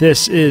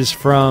 This is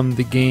from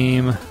the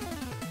game...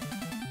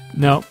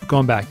 No,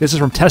 going back. This is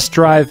from Test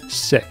Drive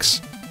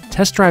 6.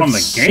 Test Drive on the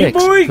 6 Game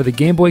Boy? For the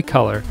Game Boy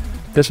Color.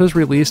 This was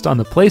released on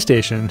the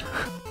PlayStation,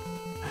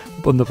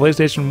 on the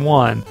PlayStation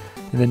 1,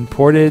 and then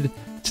ported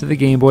to the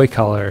Game Boy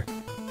Color.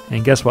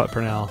 And guess what,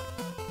 Pernell?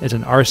 It's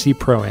an RC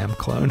Pro-Am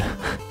clone.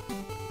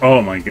 Oh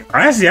my god!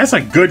 That's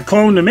a good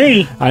clone to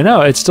me. I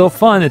know it's still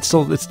fun.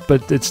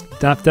 But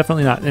it's not,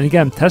 definitely not. And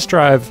again, Test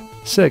Drive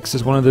 6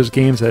 is one of those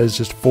games that is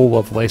just full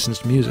of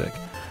licensed music.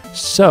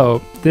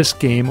 So this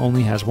game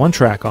only has one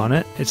track on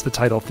it. It's the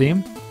title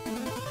theme,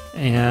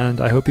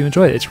 and I hope you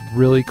enjoy it. It's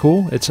really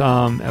cool. It's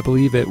I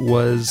believe it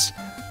was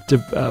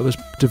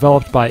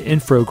developed by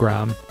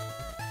Infogrames,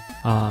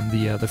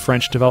 the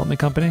French development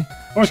company.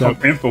 Or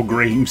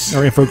Infogrames.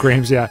 Or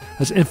Infogrames, yeah.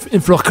 That's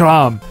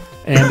Infogrames.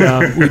 And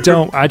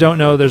I don't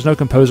know, there's no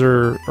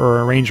composer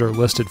or arranger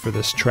listed for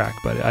this track,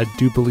 but I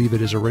do believe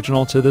it is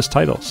original to this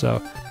title. So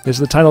this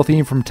is the title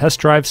theme from Test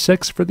Drive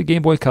 6 for the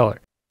Game Boy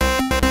Color.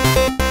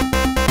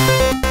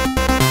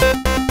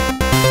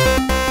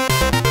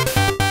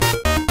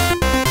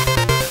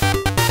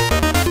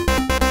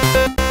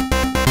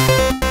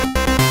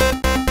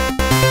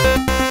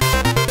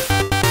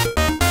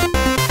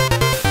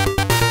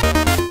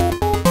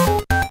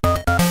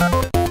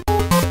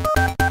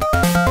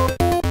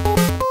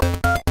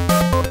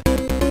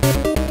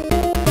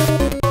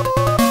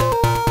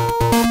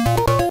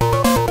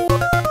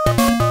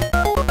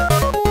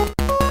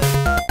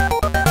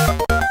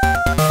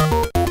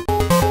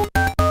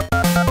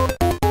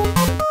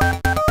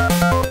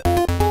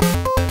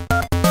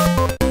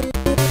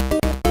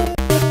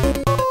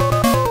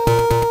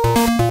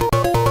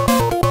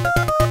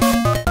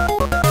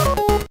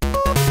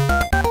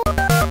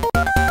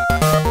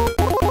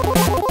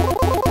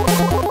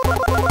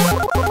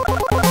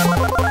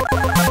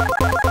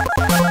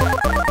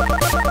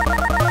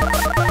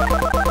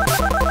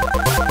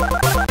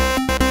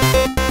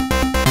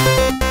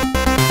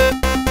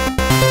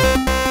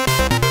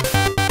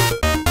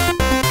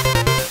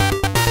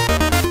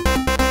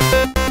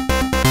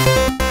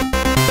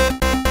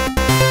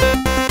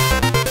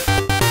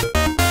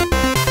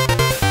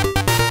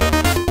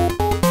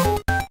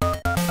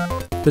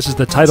 This is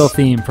the title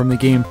theme from the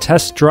game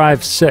Test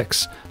Drive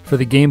 6 for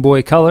the Game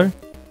Boy Color.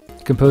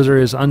 The composer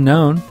is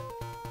unknown,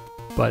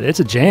 but it's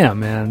a jam,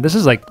 man. This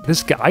is like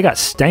this guy. I got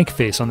stank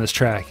face on this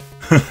track.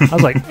 I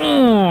was like,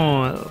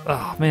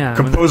 oh man.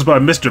 Composed by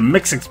Mr.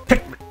 Mixix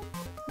Pickman.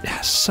 Yeah,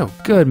 so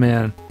good,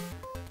 man.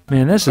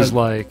 Man, this is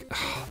like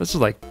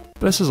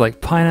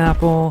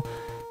pineapple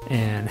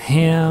and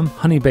ham,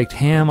 honey baked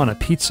ham on a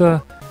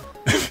pizza.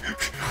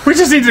 We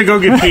just need to go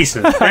get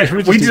pizza.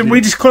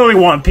 we just clearly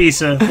want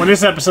pizza. When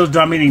this episode's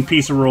done, I'm eating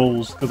pizza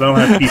rolls because I don't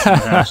have pizza in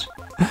the house.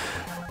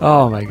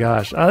 Oh my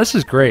gosh, this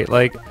is great.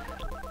 Like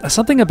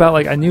something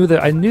about I knew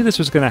this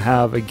was going to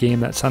have a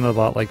game that sounded a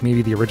lot like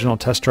maybe the original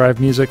Test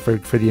Drive music for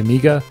the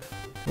Amiga,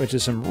 which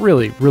is some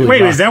really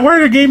Wait, is that where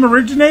the game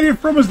originated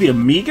from? Was the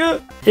Amiga?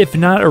 If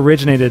not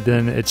originated,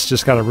 then it's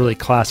just got a really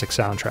classic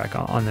soundtrack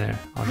on there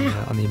on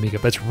the Amiga.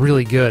 But it's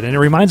really good, and it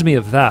reminds me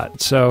of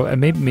that. So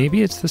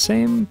maybe it's the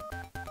same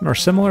or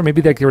similar.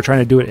 Maybe they were trying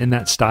to do it in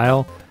that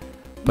style,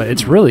 but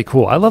it's really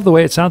cool. I love the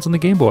way it sounds on the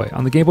Game Boy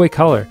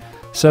Color.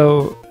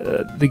 So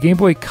the Game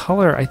Boy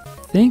Color, I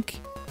think,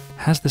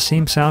 has the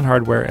same sound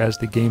hardware as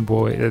the Game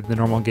Boy, the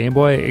normal Game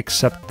Boy,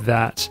 except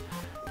that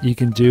you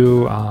can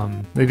do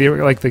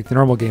like the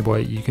normal Game Boy.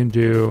 You can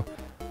do,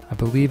 I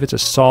believe it's a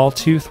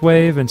sawtooth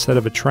wave instead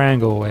of a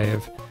triangle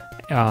wave,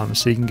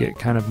 so you can get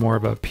kind of more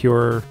of a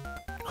pure,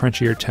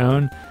 crunchier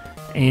tone,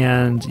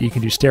 and you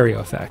can do stereo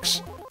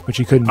effects, which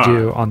you couldn't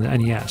do on the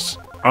NES.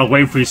 I was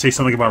waiting for you to say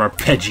something about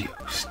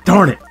arpeggios.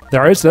 Darn it!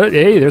 There's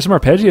some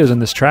arpeggios in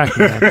this track,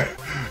 man.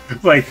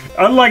 Like,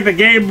 unlike the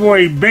Game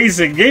Boy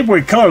Basic, Game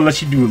Boy Color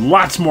lets you do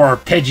lots more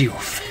arpeggio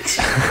effects.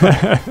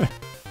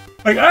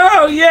 Like,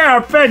 oh yeah,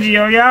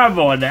 arpeggio, yeah, I'm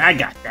on that. I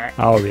got that.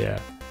 Oh yeah,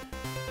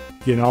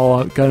 getting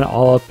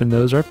all up in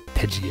those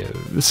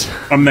arpeggios.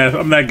 I'm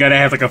that guy that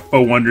has like a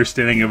faux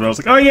understanding of it. I was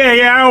like, oh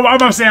yeah,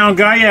 I'm a sound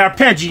guy. Yeah,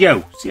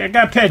 arpeggio. See, I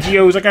got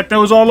arpeggios. I got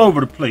those all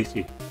over the place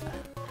here.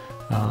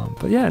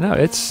 But yeah, no,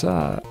 it's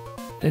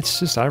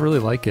just, I really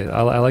like it.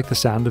 I like the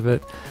sound of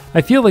it. I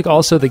feel like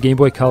also the Game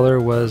Boy Color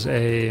was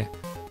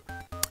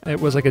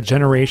like a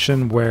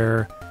generation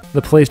where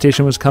the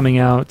PlayStation was coming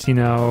out,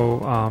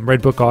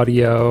 Red Book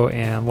Audio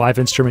and live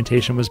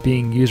instrumentation was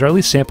being used, or at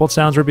least sampled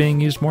sounds were being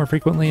used more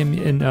frequently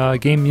in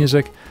game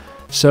music.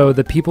 So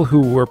the people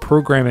who were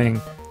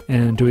programming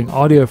and doing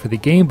audio for the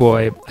Game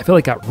Boy, I feel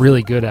like got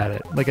really good at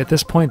it. Like at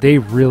this point, they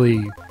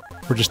really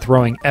were just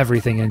throwing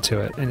everything into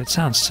it, and it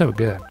sounds so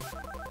good.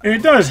 And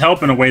it does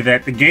help in a way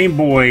that the Game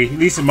Boy, at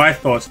least in my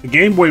thoughts, the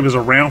Game Boy was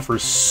around for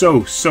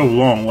so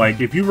long. Like,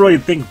 if you really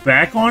think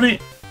back on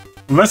it,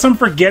 unless I'm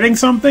forgetting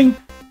something,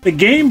 the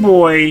Game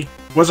Boy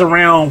was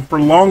around for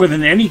longer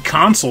than any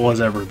console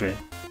has ever been.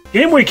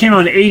 Game Boy came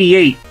out in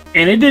 '88,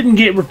 and it didn't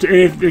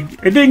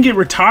get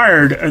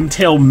retired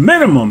until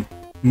minimum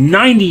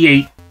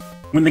 '98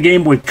 when the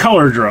Game Boy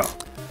Color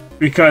dropped.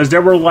 Because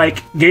there were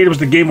it was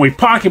the Game Boy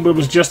Pocket, but it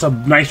was just a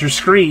nicer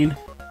screen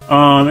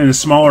and a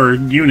smaller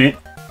unit.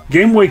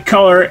 Game Boy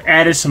Color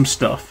added some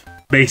stuff,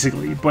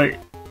 basically, but it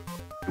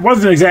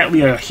wasn't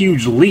exactly a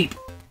huge leap,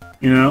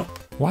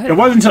 What? It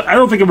wasn't until, I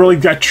don't think it really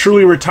got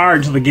truly retired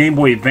until the Game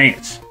Boy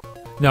Advance.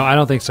 No, I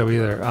don't think so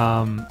either.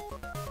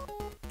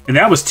 And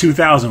that was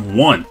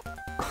 2001.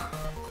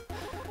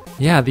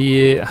 Yeah,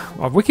 the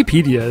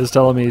Wikipedia is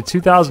telling me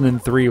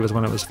 2003 was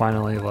when it was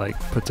finally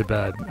put to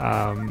bed.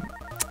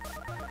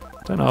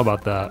 Don't know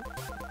about that.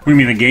 You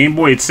mean the Game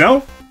Boy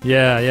itself?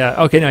 Yeah.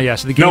 Okay, no, yeah.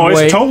 So the Game Boy. No,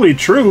 it's totally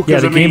true.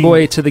 Yeah, the Game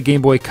Boy to the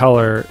Game Boy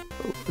Color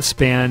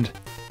spanned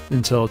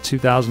until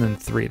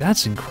 2003.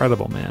 That's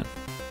incredible, man.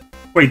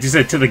 Wait, you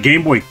said to the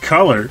Game Boy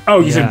Color? Oh,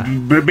 you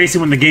said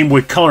basically when the Game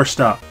Boy Color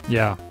stopped.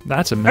 Yeah,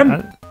 that's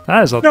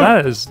that's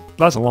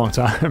a long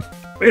time.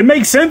 It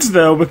makes sense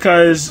though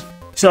because,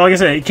 so like I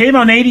said, it came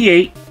out in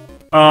 '88.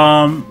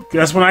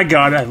 That's when I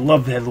got it. I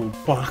loved that little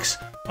box.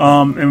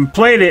 And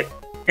played it.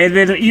 And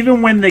then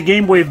even when the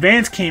Game Boy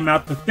Advance came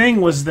out, the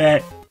thing was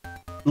that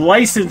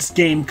licensed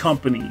game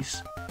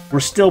companies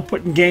were still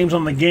putting games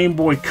on the Game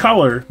Boy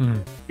Color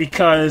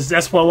because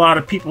that's what a lot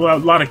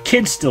of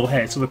kids still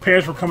had. So the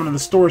parents were coming to the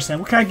store saying,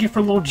 "What can I get for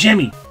little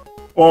Jimmy?"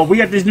 Or, "We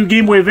got this new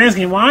Game Boy Advance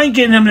game." "Well, I ain't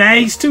getting him that.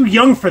 He's too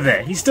young for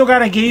that. He's still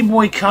got a Game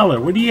Boy Color.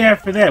 What do you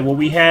have for that?" "Well,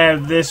 we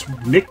have this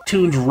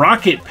Nicktoons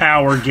Rocket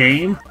Power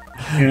game."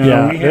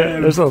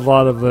 There's a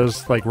lot of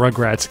those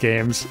Rugrats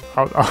games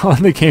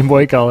on the Game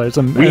Boy Color.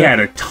 We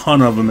had a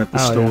ton of them at the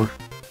store. Yeah.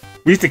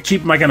 We used to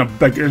keep them we had a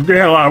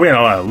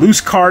lot of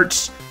loose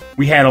carts.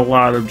 We had a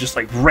lot of just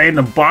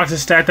random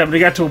boxes stacked up. They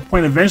got to a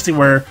point eventually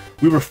where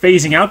we were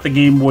phasing out the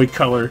Game Boy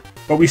Color,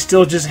 but we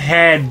still just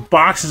had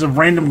boxes of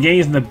random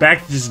games in the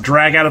back to just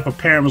drag out if a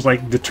parent was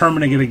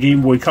determined to get a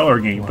Game Boy Color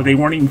game. Wow. But they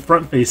weren't even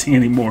front facing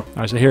anymore.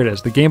 All right, so here it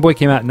is. The Game Boy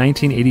came out in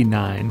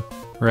 1989,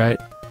 right?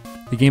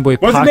 The Game Boy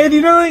was it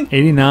 89?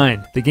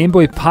 89. The Game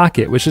Boy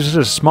Pocket, which is just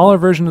a smaller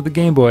version of the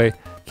Game Boy,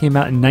 came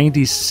out in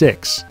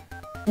 96.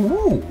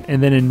 Ooh.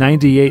 And then in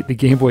 98, the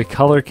Game Boy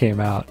Color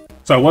came out.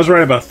 So I was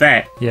right about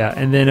that. Yeah,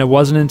 and then it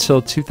wasn't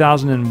until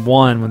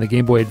 2001 when the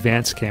Game Boy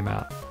Advance came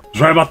out. I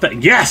was right about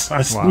that. Yes!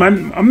 Wow.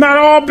 I'm not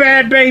all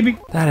bad, baby!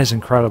 That is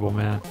incredible,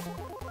 man.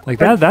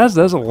 That's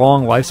a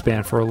long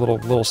lifespan for a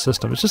little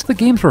system. It's just the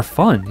games were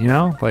fun, They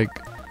were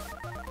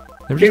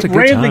just a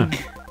good time.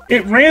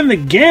 It ran the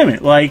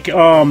gamut.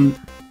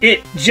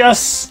 It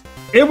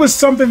was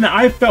something that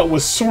I felt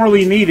was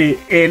sorely needed,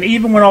 and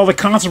even when all the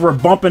consoles were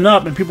bumping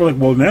up and people were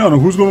well, now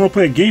who's going to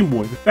play a Game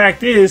Boy? The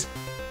fact is,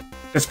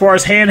 as far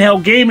as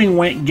handheld gaming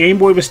went, Game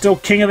Boy was still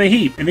king of the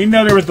heap. And even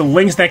though there was the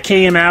Lynx that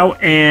came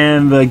out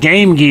and the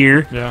Game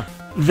Gear,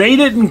 they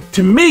didn't,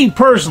 to me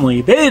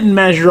personally, they didn't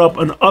measure up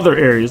in other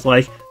areas.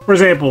 For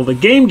example, the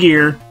Game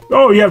Gear,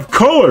 you have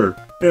color.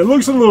 It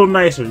looks a little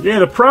nicer. Yeah,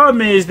 the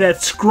problem is that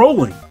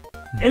scrolling.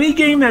 Any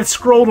game that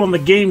scrolled on the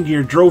Game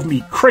Gear drove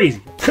me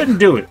crazy. Couldn't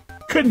do it.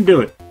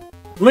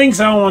 Lynx,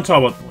 I don't want to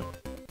talk about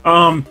the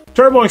Lynx.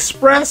 Turbo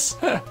Express,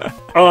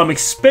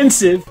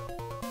 expensive,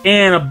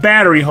 and a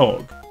battery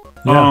hog.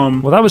 Yeah.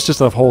 Well, that was just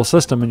a whole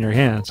system in your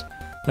hands.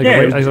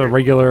 A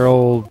regular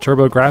old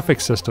Turbo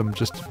Graphics system,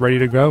 just ready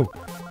to go.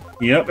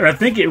 Yep, and I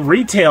think it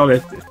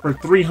retailed for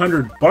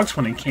 $300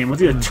 when it came. It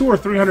was either $200 or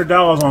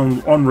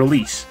 $300 on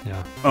release.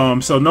 Yeah.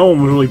 So no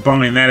one was really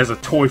buying that as a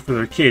toy for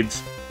their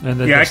kids.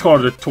 And I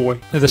called it a toy.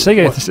 The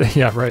Sega,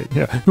 yeah, right.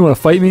 Yeah, you want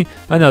to fight me?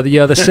 I know. The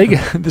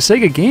Sega, the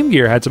Sega Game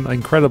Gear had some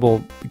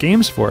incredible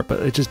games for it, but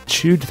it just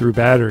chewed through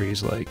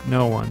batteries like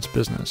no one's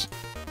business.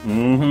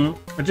 Listener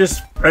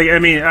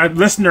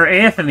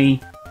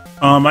Anthony,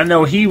 I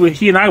know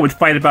he and I would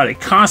fight about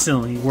it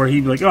constantly. Where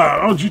he'd be like,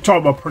 "Oh, don't you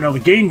talk about Purnell? The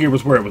Game Gear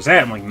was where it was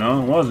at." I'm like,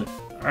 "No, it wasn't."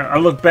 I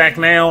look back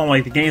now,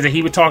 the games that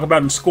he would talk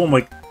about in school, I'm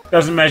like,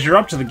 doesn't measure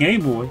up to the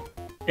Game Boy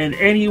in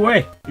any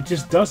way. It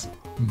just doesn't.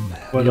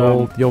 But,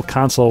 the old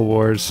console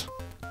wars.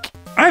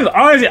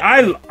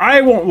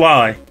 I won't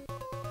lie.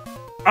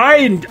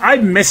 I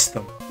miss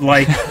them.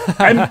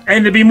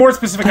 And to be more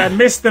specific, I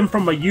miss them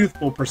from a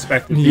youthful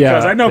perspective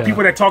because I know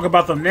people that talk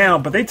about them now,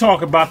 but they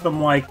talk about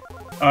them like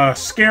a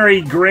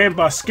scary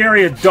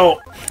adult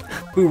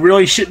who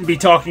really shouldn't be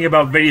talking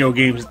about video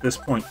games at this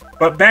point.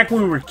 But back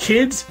when we were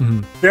kids,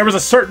 there was a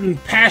certain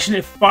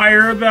passionate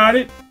fire about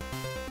it,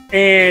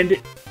 and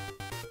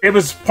it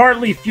was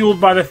partly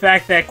fueled by the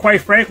fact that,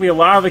 quite frankly, a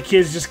lot of the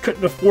kids just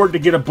couldn't afford to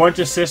get a bunch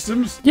of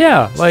systems.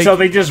 Yeah, like, so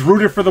they just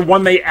rooted for the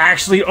one they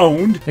actually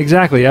owned.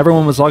 Exactly.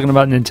 Everyone was talking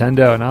about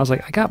Nintendo, and I was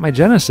like, I got my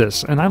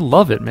Genesis, and I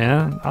love it,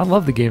 man. I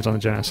love the games on the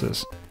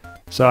Genesis.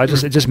 So it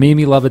just made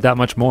me love it that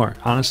much more,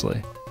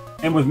 honestly.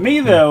 And with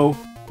me, though,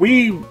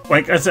 we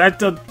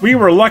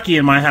were lucky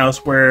in my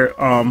house where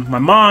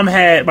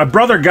my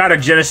brother got a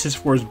Genesis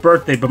for his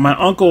birthday, but my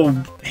uncle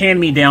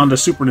handed me down the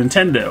Super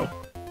Nintendo.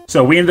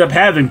 So we ended up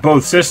having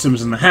both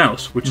systems in the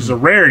house, which is a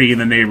rarity in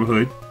the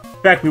neighborhood.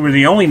 In fact, we were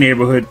the only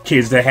neighborhood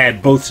kids that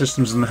had both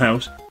systems in the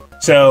house.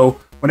 So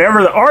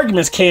whenever the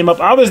arguments came up,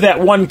 I was that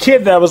one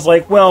kid that was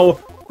like,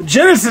 well,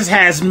 Genesis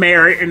has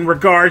merit in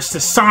regards to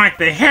Sonic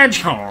the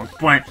Hedgehog,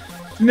 but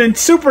then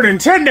Super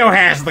Nintendo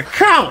has the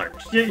colors.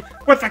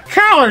 With the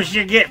colors,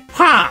 you get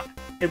pop.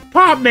 And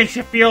pop makes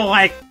you feel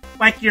like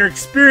you're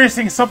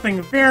experiencing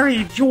something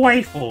very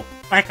joyful,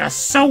 like a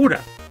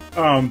soda.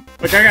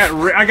 Like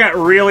I got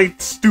really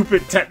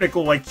stupid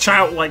technical, like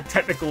childlike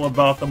technical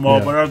about them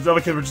all, but the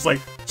other kids were just like,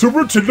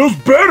 Super Nintendo's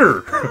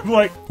better. I'm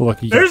like,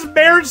 look, there's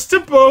merits to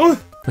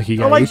both. Look, you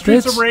got I like 8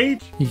 Streets bits? of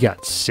Rage. You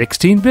got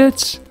 16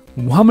 bits?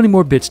 How many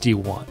more bits do you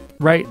want?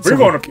 Right? We're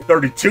going up to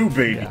 32,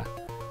 baby. Yeah.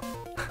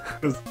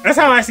 That's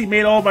how I actually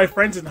made all my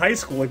friends in high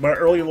school, like my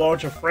early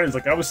launch of friends.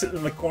 Like I was sitting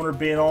in the corner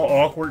being all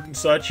awkward and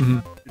such,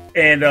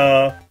 and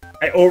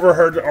I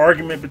overheard the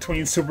argument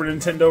between Super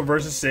Nintendo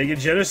versus Sega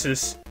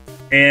Genesis,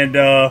 and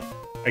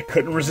I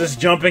couldn't resist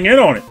jumping in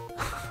on it.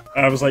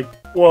 I was like,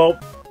 well,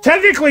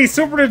 technically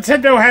Super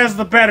Nintendo has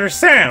the better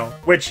sound,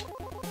 which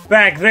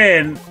back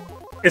then,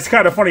 it's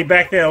kind of funny,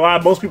 back then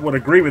most people would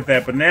agree with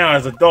that, but now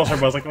as adults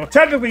everybody's like, well,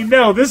 technically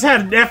no, this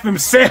had an FM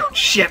sound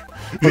shit.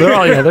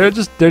 Well, they're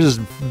just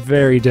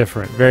very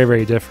different, very,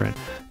 very different.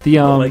 The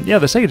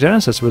the Sega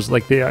Genesis was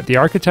like the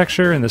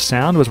architecture and the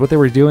sound was what they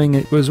were doing.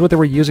 It was what they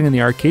were using in the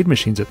arcade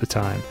machines at the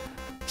time.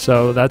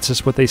 So that's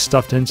just what they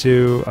stuffed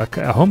into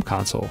a home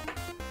console.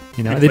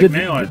 You know, they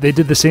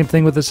did the same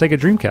thing with the Sega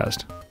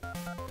Dreamcast.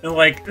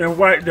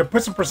 And to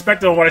put some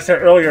perspective on what I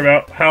said earlier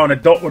about how an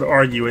adult would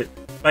argue it.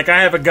 Like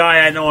I have a guy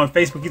I know on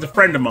Facebook. He's a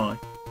friend of mine,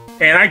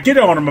 and I get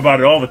on him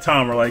about it all the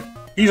time. We're like,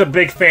 he's a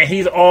big fan.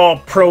 He's all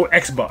pro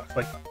Xbox.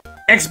 Like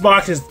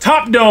Xbox is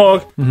top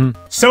dog.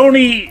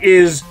 Sony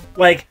is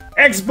like,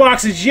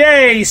 Xbox is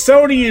yay.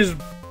 Sony is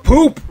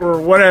poop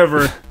or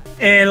whatever.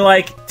 And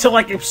like to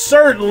like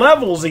absurd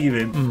levels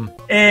even.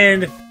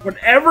 And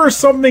whenever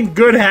something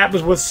good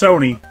happens with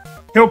Sony,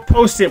 he'll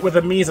post it with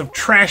a means of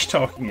trash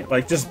talking it,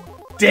 like just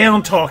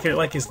down talking it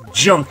like it's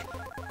junk.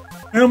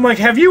 And I'm like,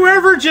 have you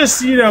ever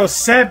just,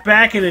 sat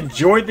back and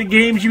enjoyed the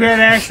games you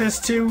had access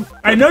to?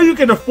 I know you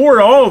can afford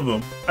all of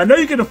them. I know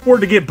you can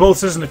afford to get both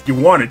systems if you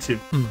wanted to.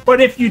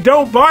 But if you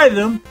don't buy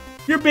them,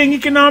 you're being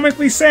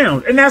economically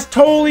sound. And that's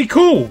totally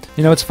cool.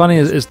 You know, what's funny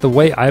is the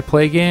way I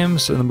play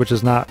games, which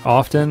is not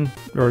often,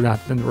 or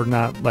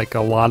not like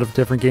a lot of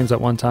different games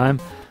at one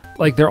time,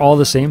 like they're all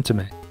the same to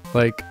me.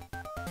 Like,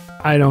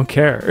 I don't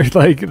care.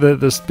 Like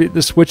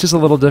the Switch is a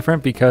little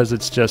different because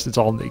it's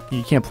all,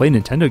 you can't play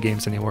Nintendo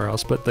games anywhere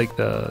else. But like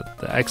the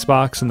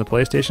Xbox and the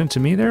PlayStation, to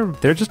me,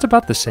 they're just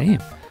about the same.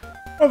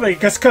 Well,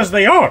 because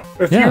they are.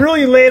 If you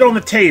really lay it on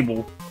the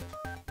table,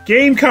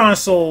 game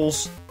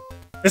consoles,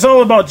 it's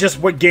all about just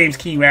what games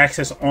can you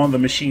access on the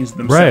machines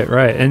themselves.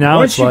 Right. And now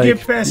once you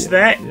get past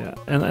that,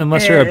 and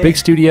unless you're a big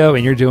studio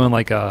and you're doing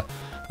like an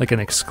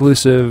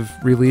exclusive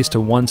release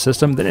to one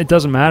system, then it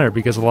doesn't matter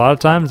because a lot of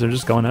times they're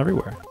just going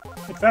everywhere.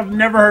 I've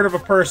never heard of a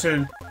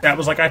person that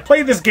was like, I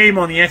played this game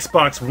on the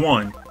Xbox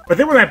One, but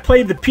then when I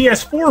played the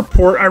PS4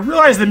 port, I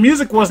realized the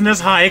music wasn't as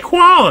high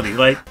quality.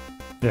 Like,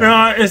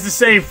 it's the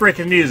same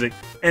freaking music.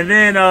 And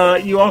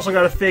then you also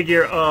got to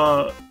figure,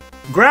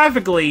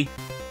 graphically,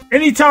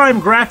 anytime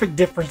graphic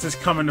differences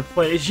come into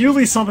play, it's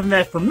usually something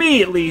that, for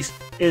me at least,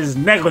 is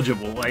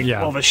negligible. Like,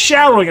 well, the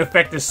shadowing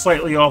effect is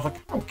slightly off. Like,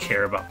 I don't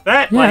care about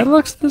that. Yeah, like, it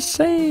looks the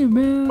same,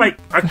 man. Like,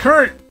 our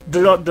current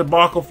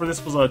debacle for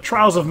this was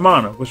Trials of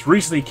Mana, which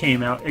recently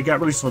came out. It got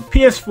released on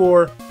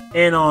PS4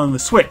 and on the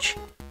Switch.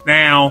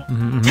 Now,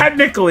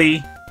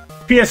 technically,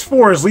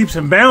 PS4 is leaps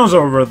and bounds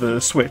over the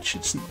Switch.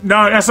 That's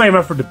not even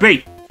up for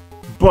debate.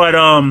 But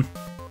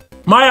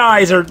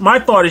my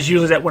thought is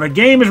usually that when a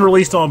game is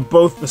released on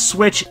both the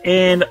Switch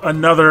and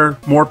another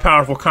more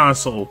powerful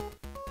console,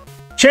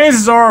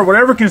 chances are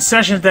whatever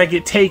concessions that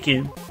get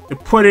taken to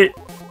put it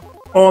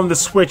on the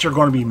Switch are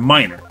going to be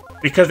minor,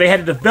 because they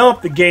had to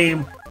develop the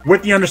game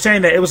with the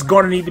understanding that it was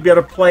going to need to be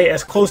able to play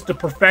as close to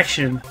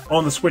perfection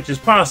on the Switch as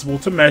possible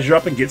to measure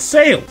up and get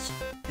sales,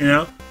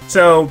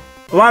 So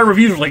a lot of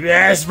reviews were like,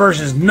 this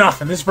version is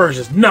nothing, compared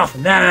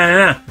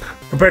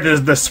to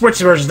the Switch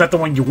version is not the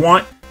one you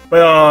want.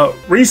 But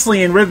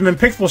recently in Rhythm and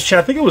Pixels chat,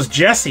 I think it was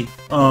Jesse,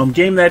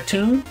 Game That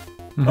Tune.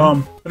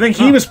 I think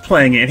he was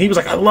playing it, and he was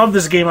like, I love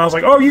this game. I was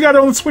like, oh, you got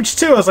it on the Switch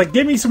too? I was like,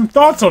 give me some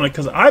thoughts on it,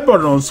 because I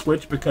bought it on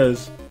Switch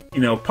because,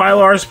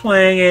 Pilar's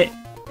playing it,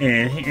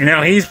 and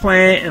now he's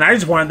playing it, and I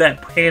just wanted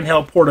that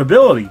handheld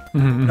portability.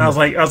 And I was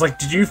like,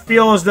 did you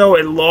feel as though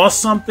it lost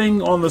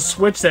something on the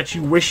Switch that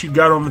you wish you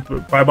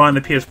got by buying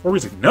the PS4?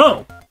 He's like,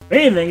 no. If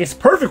anything, it's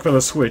perfect for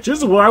the Switch. This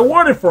is what I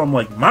wanted for him.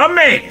 Like, my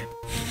man!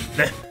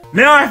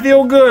 Now I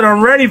feel good.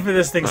 I'm ready for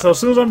this thing. So as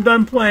soon as I'm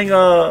done playing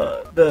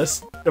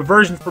the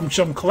version from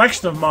some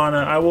collection of mana,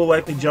 I will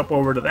likely jump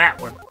over to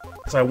that one.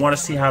 Because I want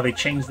to see how they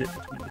changed it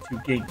between the two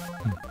games.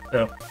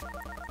 So,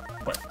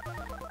 but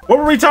what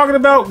were we talking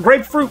about?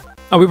 Grapefruit?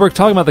 Oh, we were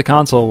talking about the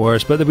console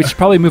wars, but we should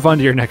probably move on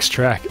to your next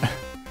track.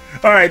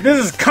 Alright,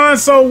 this is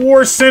Console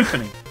Wars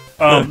Symphony.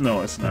 No,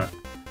 it's not.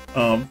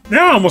 Now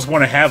I almost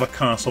want to have a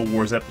Console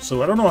Wars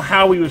episode. I don't know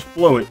how we would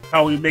flow it,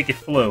 how we make it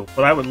flow,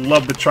 but I would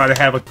love to try to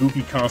have a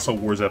goofy Console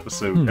Wars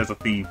episode as a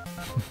theme.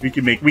 We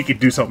could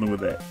do something with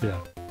that.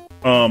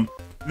 Yeah.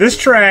 This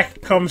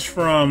track comes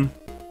from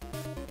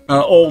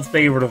an old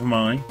favorite of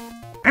mine.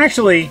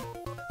 Actually, you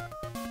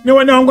know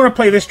what? No, I'm going to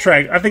play this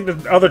track. I think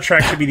the other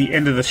track should be the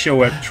end of the show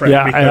track.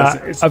 Yeah,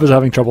 because I was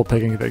having trouble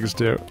picking things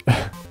too.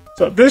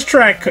 So this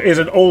track is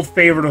an old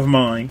favorite of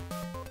mine,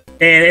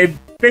 and it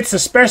fits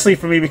especially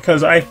for me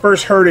because I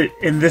first heard it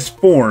in this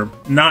form,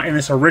 not in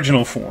this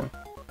original form.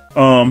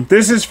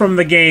 This is from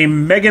the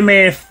game Mega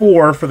Man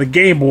 4 for the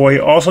Game Boy,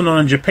 also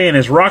known in Japan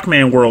as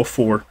Rockman World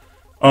 4.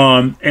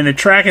 And the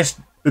track is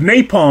the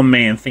Napalm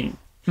Man theme,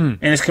 and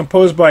it's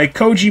composed by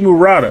Kouji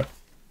Murata.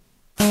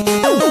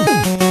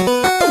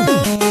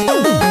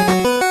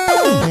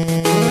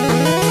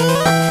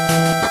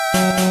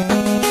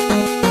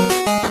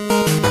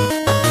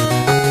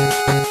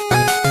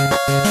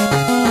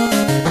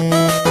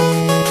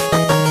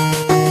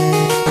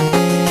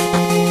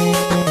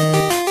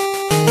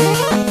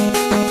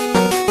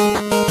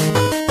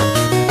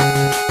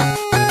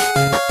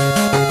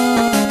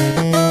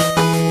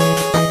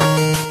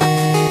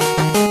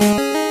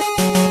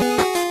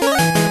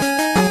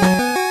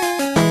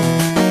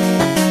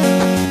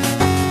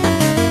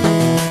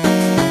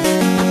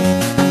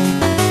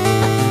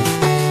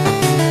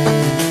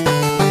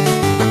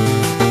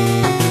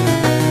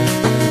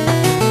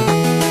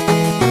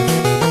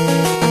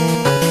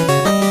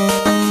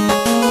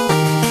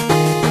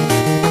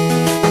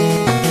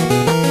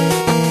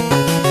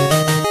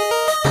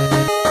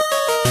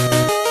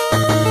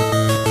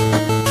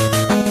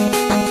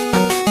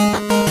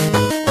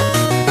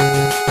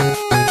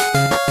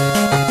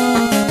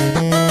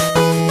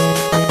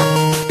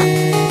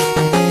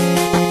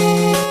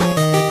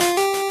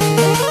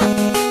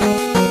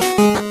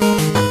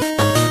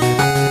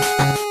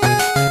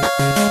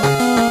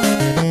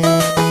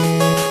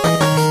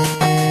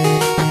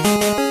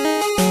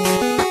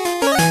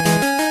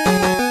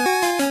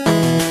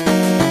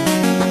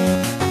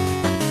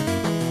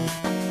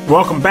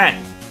 Welcome back.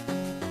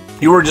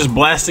 You were just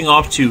blasting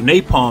off to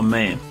Napalm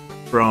Man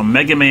from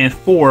Mega Man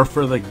 4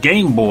 for the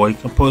Game Boy,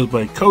 composed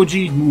by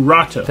Kouji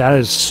Murata. That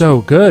is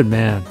so good,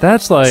 man.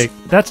 That's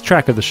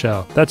track of the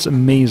show. That's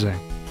amazing.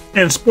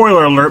 And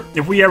spoiler alert,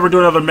 if we ever do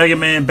another Mega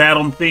Man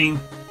battle theme,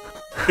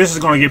 this is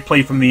going to get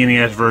played from the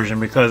NES version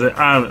because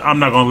I'm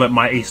not going to let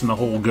my ace in the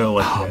hole go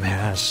like that. Oh man,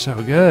 that's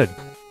so good.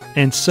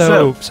 And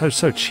so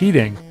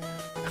cheating.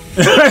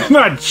 It's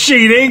not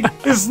cheating.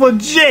 It's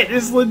legit.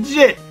 It's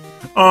legit.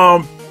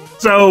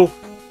 So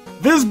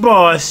this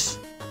boss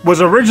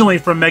was originally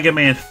from Mega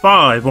Man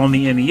 5 on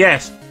the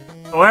NES.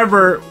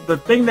 However, the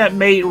thing that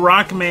made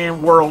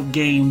Rockman World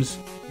games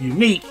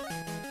unique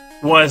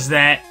was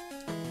that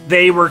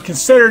they were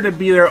considered to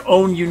be their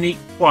own unique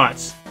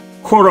plots,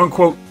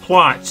 quote-unquote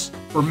plots,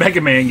 for Mega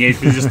Man games.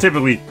 Because just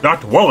typically,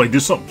 Dr. Wily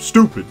did something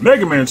stupid.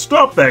 Mega Man,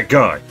 stop that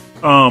guy.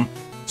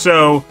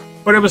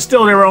 But it was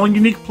still their own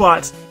unique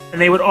plots, and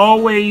they would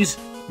always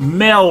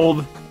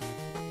meld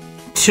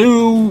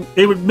two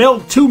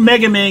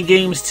Mega Man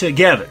games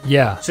together.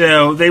 Yeah.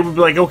 So they would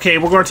be like, okay,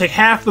 we're going to take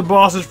half the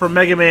bosses from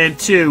Mega Man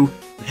 2,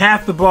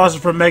 half the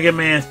bosses from Mega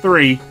Man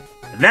 3,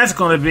 and that's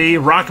going to be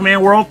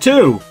Rockman World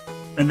 2.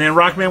 And then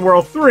Rockman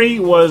World 3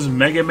 was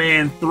Mega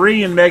Man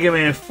 3 and Mega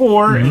Man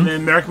 4, and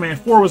then Mega Man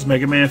 4 was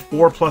Mega Man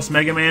 4 plus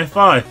Mega Man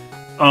 5.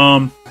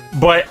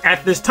 But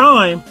at this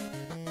time,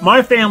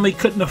 my family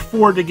couldn't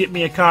afford to get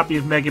me a copy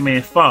of Mega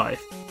Man 5.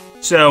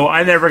 So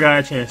I never got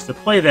a chance to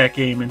play that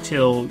game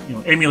until,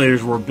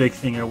 emulators were a big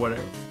thing or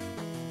whatever.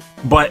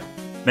 But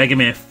Mega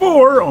Man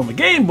 4 on the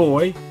Game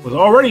Boy was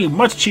already a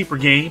much cheaper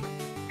game,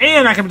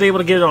 and I was able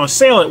to get it on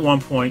sale at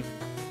one point,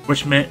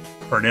 which meant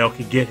Pernell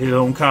could get his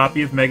own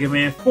copy of Mega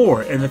Man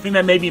 4. And the thing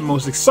that made me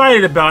most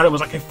excited about it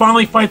was I could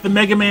finally fight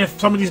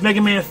some of these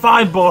Mega Man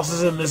 5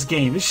 bosses in this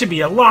game. This should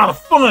be a lot of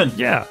fun.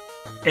 Yeah.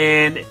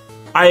 And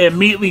I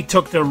immediately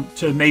took to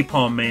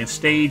Napalm Man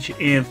stage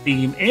and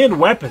theme and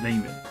weapon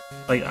even.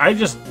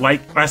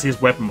 Honestly, his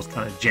weapon was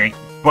kind of janky,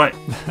 but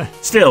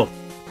still,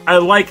 I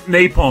like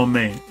Napalm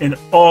Man in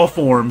all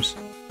forms.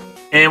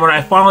 And when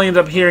I finally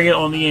ended up hearing it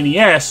on the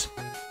NES,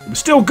 it was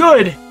still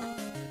good.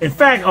 In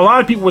fact, a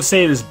lot of people would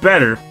say it is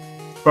better,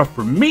 but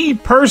for me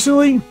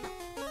personally,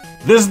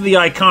 this is the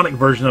iconic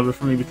version of it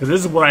for me because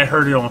this is what I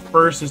heard it on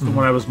first. This is the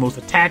one I was most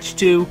attached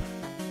to.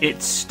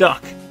 It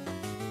stuck.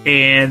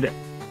 And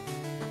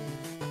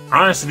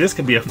honestly, this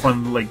could be a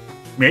fun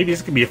maybe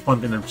this could be a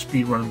fun thing to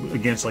speed run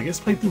against. Like, let's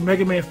play through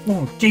Mega Man 4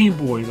 on Game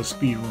Boy as a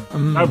speed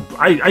run.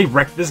 I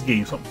wrecked this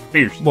game something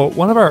fierce. Well,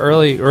 one of our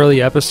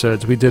early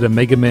episodes, we did a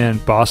Mega Man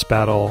boss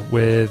battle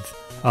with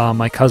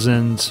my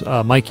cousins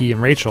Mikey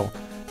and Rachel,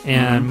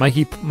 and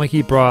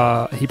Mikey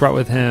brought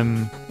with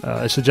him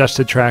a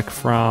suggested track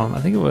from,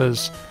 I think it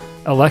was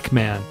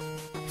Elecman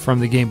from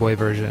the Game Boy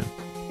version,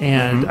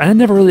 and I had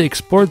never really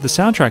explored the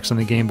soundtracks on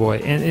the Game Boy,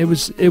 and it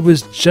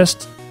was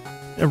just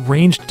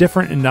arranged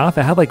different enough.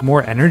 It had like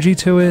more energy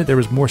to it. There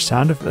was more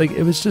sound of, like,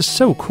 it was just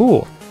so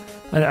cool.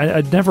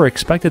 I'd never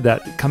expected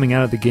that coming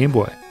out of the Game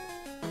Boy.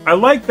 I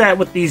like that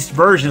with these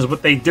versions.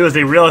 What they do is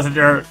they realize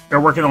that they're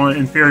working on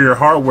inferior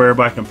hardware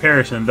by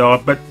comparison, though.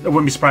 But I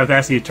wouldn't be surprised if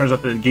actually it turns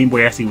out that the Game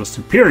Boy actually was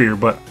superior.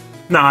 But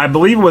no, I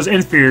believe it was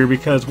inferior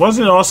because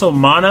wasn't it also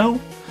mono?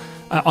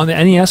 On the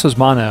NES was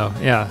mono,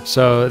 yeah.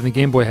 So the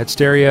Game Boy had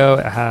stereo.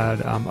 It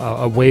had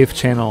a wave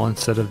channel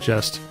instead of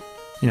just,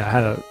 it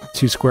had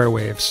two square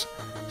waves.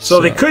 So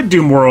they could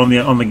do more on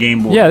the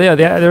Game Boy. Yeah,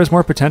 there was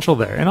more potential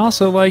there, and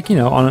also like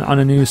on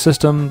a new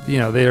system,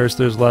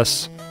 there's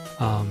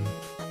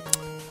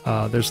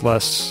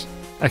less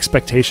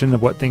expectation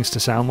of what things to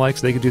sound like,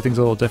 so they could do things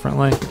a little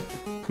differently.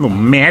 A little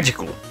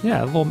magical.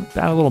 Yeah,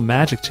 add a little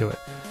magic to it.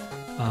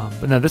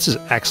 But no, this is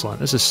excellent.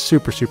 This is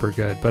super, super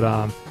good.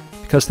 But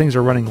because things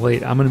are running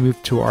late, I'm going to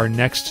move to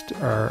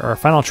our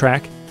final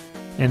track,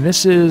 and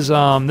this is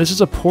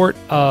a port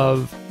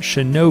of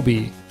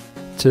Shinobi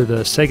to the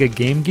Sega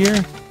Game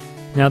Gear.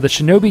 Now, the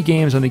Shinobi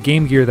games on the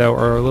Game Gear, though,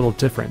 are a little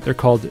different. They're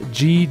called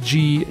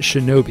GG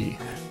Shinobi.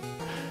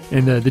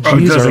 And the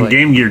G's are like,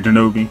 Game Gear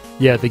Shinobi.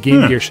 Yeah, the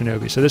Game Gear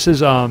Shinobi. So this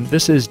is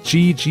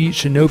GG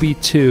Shinobi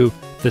 2,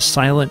 The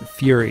Silent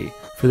Fury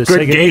for the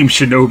Sega game,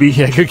 Shinobi.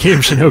 Yeah, good game,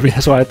 Shinobi.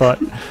 That's what I thought.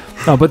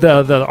 But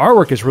the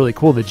artwork is really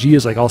cool. The G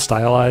is like all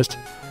stylized.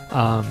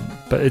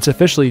 But it's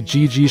officially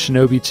GG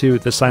Shinobi 2,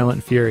 The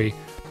Silent Fury.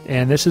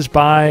 And this is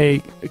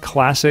by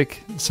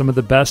Classic, some of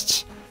the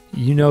best.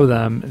 You know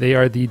them. They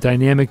are the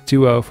dynamic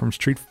duo from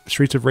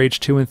Streets of Rage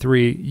 2 and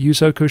 3,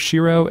 Yuzo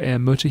Koshiro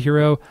and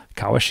Motohiro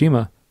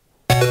Kawashima.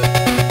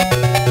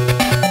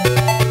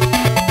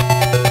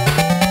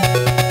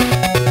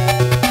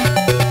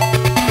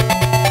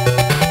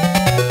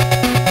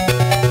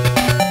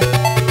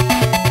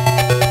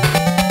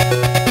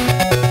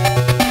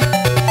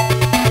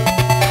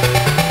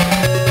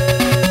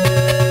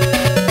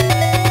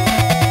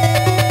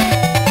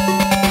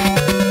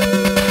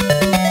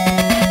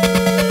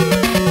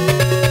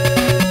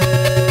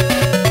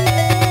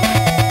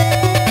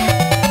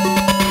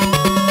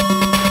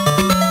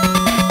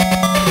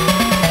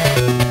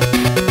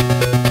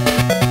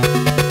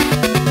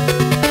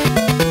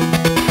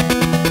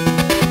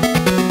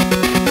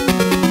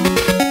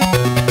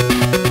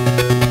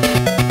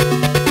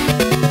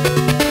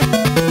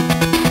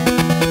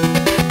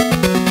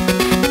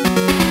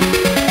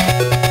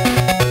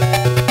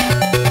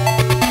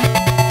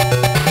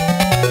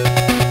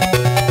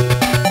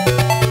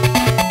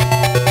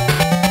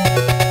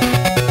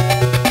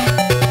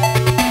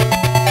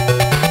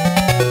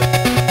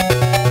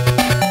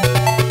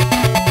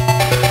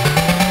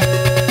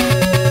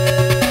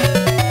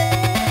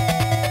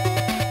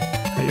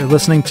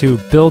 Listening to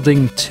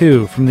Building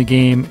 2 from the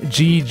game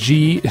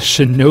GG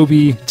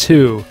Shinobi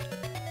 2.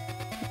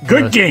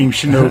 Good game,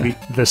 Shinobi.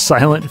 The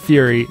Silent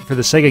Fury for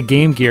the Sega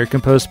Game Gear,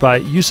 composed by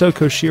Yuzo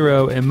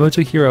Koshiro and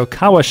Motohiro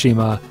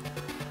Kawashima.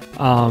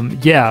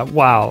 Yeah,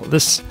 wow.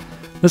 This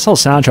whole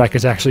soundtrack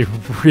is actually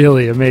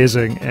really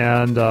amazing,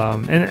 and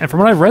from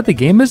what I've read, the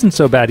game isn't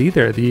so bad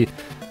either.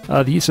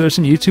 So there's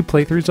some YouTube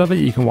playthroughs of it.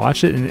 You can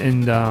watch it,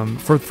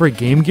 and for a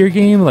Game Gear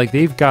game, like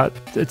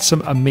it's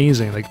some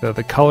amazing, like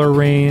the color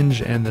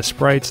range and the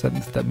sprites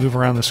that move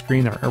around the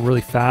screen are really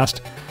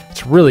fast.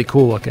 It's really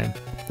cool looking.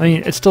 I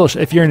mean, it's still,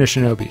 if you're into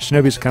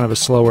Shinobi's kind of a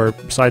slower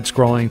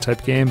side-scrolling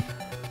type game.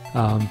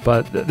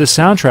 But the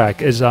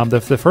soundtrack is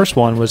the first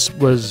one was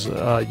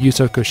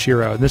Yuzo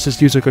Koshiro, and this is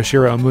Yuzo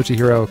Koshiro and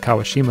Motohiro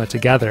Kawashima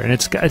together, and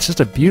it's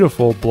just a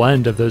beautiful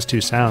blend of those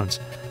two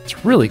sounds.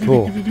 It's really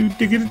cool.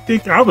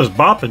 I was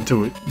bopping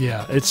to it.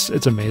 Yeah, it's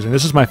amazing.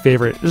 This is my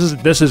favorite.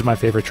 This is my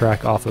favorite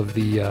track off of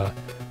the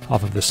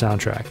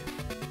soundtrack.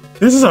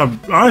 This is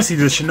honestly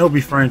the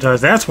Shinobi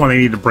franchise. That's one they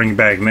need to bring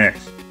back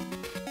next.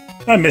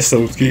 I miss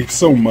those games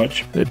so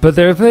much. But but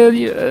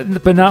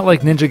not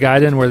like Ninja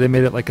Gaiden, where they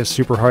made it like a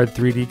super hard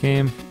 3D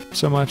game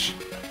so much.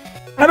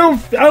 I don't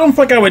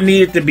think I would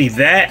need it to be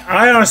that.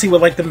 I honestly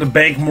would like them to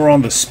bank more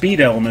on the speed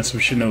elements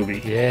of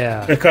Shinobi.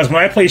 Yeah. Because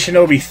when I played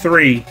Shinobi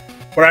 3,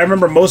 what I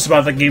remember most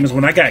about the game is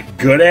when I got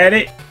good at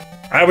it,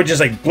 I would just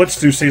like blitz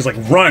through things, like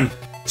run,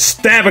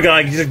 stab a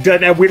guy, like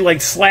that weird like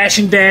slash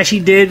and dash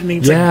he did, and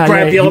he'd like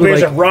grab the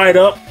elevators and ride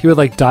up. He would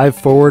like dive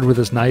forward with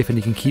his knife, and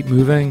he can keep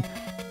moving.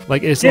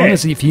 Like as long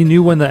as if you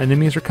knew when the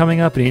enemies were coming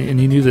up,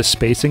 and you knew the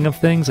spacing of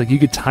things, like you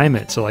could time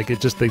it. So like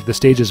it just the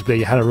stages,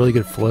 you had a really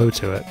good flow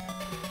to it.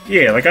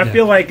 Yeah, like I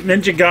feel like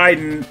Ninja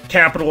Gaiden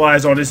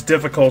capitalized on its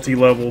difficulty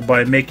level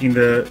by making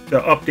the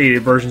updated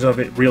versions of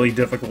it really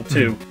difficult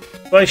too.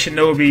 Like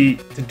Shinobi,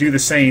 to do the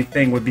same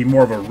thing would be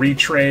more of a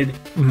retread,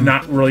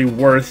 not really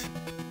worth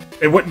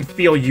it wouldn't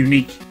feel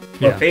unique.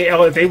 But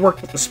if they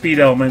worked with the speed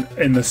element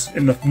in the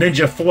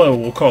ninja flow,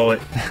 we'll call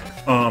it,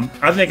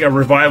 I think a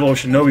revival of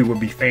Shinobi would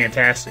be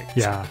fantastic.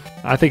 Yeah,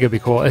 I think it'd be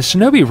cool.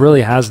 Shinobi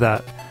really has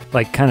that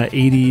like kind of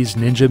 80s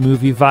ninja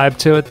movie vibe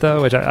to it,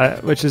 though,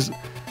 which is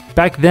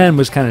back then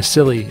was kind of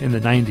silly in the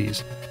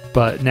 90s,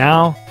 but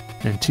now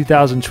in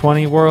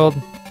 2020 world,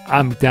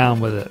 I'm down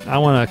with it. I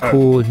want a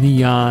cool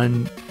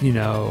neon,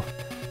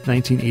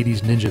 1980s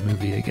ninja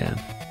movie again.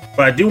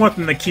 But I do want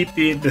them to keep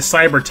the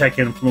cyber tech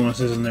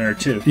influences in there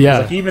too. Yeah.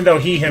 Like, even though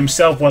he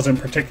himself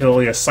wasn't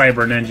particularly a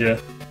cyber ninja,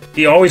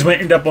 he always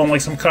end up on like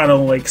some kind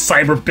of like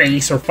cyber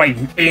base or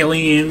fighting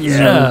aliens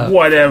or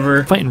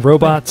whatever. Fighting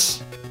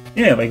robots.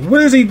 Yeah, like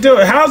what is he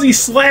doing? How's he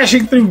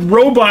slashing through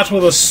robots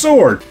with a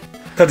sword?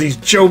 Because he's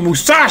Joe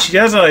Musashi.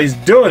 That's how he's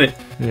doing it.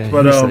 Yeah,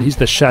 but he's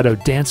the Shadow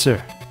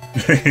Dancer.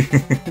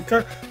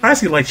 I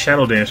actually like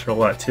Shadow Dancer a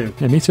lot too.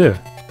 Yeah, me too.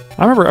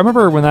 I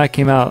remember when that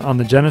came out on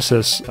the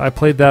Genesis. I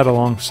played that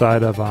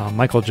alongside of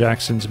Michael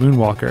Jackson's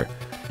Moonwalker.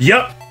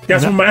 Yep,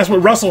 that's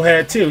what Russell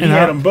had too. He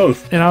had them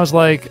both. And I was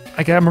like,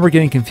 I remember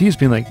getting confused,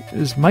 being like,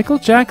 "Is Michael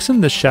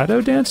Jackson the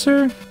Shadow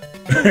Dancer?"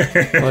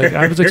 Like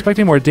I was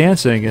expecting more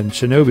dancing in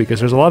Shinobi because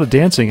there's a lot of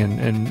dancing in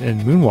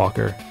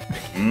Moonwalker.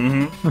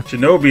 Mm-hmm.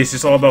 Shinobi is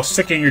just all about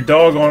sicking your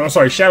dog on. I'm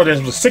sorry, Shadow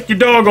Dancer was sick your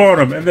dog on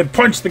him and then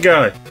punch the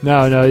guy.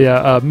 No,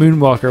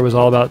 Moonwalker was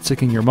all about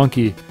sicking your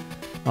monkey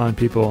on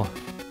people.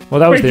 Well,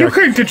 that was you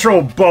couldn't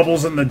control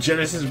Bubbles in the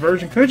Genesis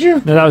version, could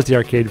you? No, that was the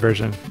arcade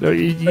version.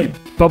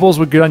 Bubbles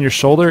would get on your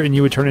shoulder and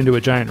you would turn into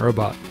a giant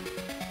robot.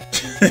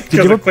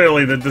 Because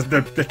clearly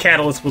the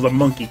catalyst was a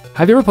monkey.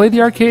 Have you ever played the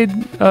arcade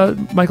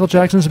Michael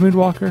Jackson's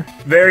Moonwalker?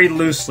 Very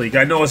loosely.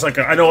 I know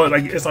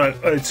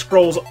it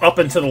scrolls up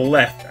and to the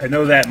left. I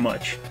know that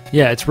much.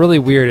 Yeah, it's really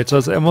weird. It's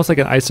almost like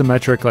an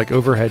isometric like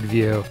overhead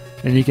view,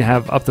 and you can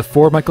have up to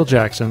 4 Michael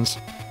Jacksons.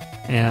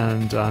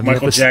 And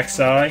Michael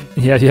Jacksai.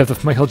 Yeah, you have the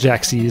Michael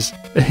Jacksies,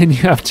 and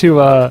you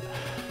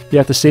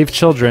have to save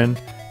children.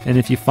 And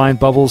if you find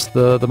Bubbles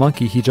the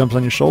monkey, he jumps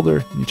on your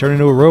shoulder, and you turn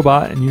into a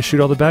robot, and you shoot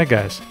all the bad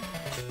guys.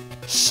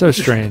 So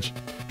strange.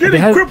 Get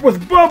equipped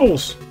with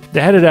Bubbles.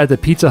 They had it at the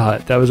Pizza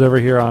Hut that was over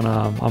here on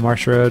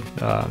Marsh Road.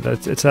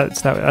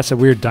 That's a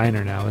weird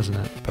diner now, isn't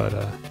it?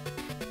 But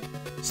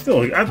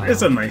still,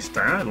 it's a nice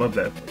diner. I love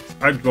that place.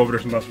 I'd go over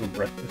there sometimes for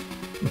breakfast.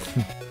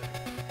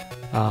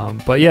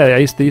 But yeah, I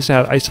used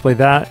to play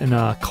that and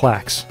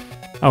Clax.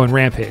 Oh, and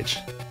Rampage.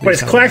 But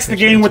is Clax the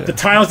game with the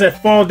tiles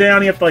that fall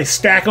down? You have to like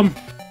stack them.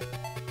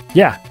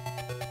 Yeah,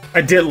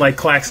 I did like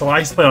Clax a lot. I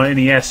used to play on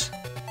NES.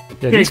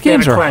 Yeah, these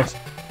games are.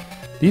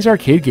 These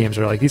arcade games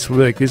are like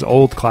these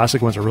old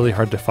classic ones are really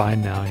hard to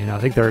find now. I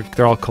think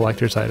they're all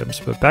collector's items.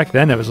 But back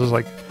then it was just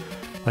like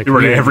you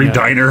were in every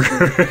diner.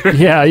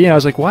 Yeah, I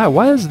was like,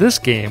 why is this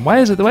game? Why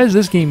is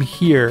this game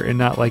here and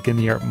not like in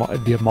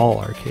the mall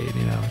arcade?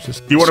 It's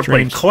just. Do you want to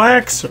play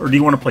Clax, or do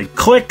you want to play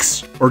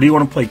Clicks, or do you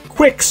want to play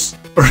Quicks,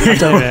 or do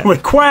you want to play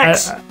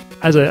Quacks?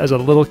 As a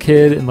little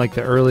kid in like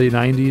the early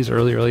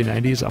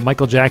 90s, a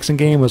Michael Jackson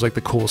game was like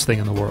the coolest thing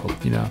in the world.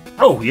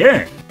 Oh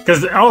yeah,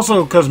 because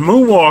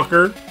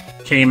Moonwalker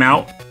came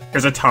out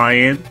as a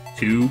tie-in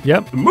to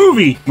the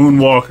movie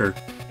Moonwalker,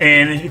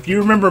 and if you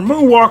remember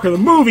Moonwalker the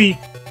movie.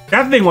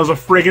 That thing was a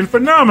friggin'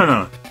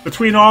 phenomenon.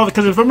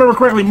 Because if I remember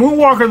correctly,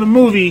 Moonwalker the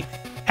movie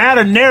had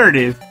a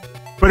narrative,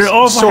 but it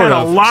also had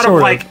a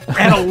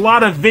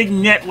lot of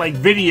vignette like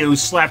videos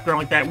slapped around,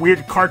 like that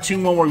weird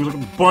cartoon one where he was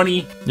like a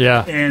bunny.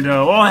 Yeah. And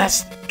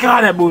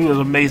that movie was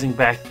amazing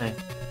back then.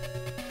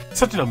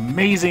 Such an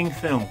amazing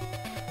film.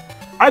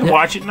 I'd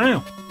watch it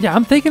now. Yeah,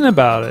 I'm thinking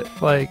about it.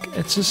 Like,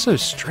 it's just so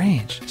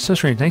strange. So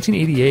strange.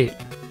 1988.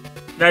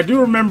 And I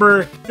do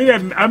remember. I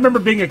remember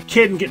being a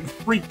kid and getting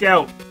freaked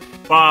out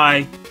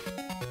by.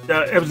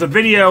 It was a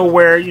video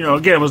where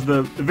it was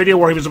the video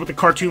where he was with the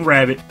cartoon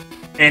rabbit,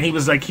 and he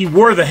was like he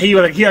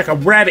had a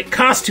rabbit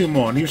costume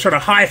on. He was trying to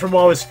hide from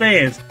all his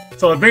fans.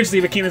 So eventually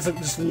it became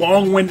this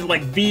long-winded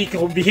like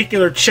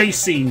vehicular chase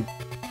scene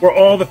where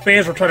all the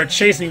fans were trying to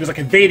chase him. He was like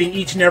evading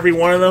each and every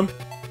one of them.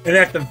 And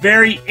at the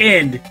very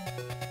end,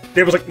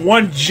 there was like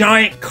one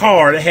giant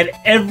car that had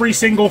every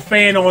single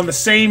fan on the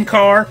same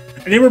car,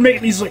 and they were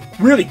making these like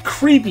really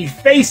creepy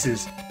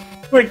faces,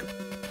 like.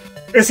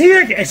 Is he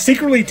like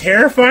secretly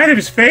terrified of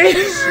his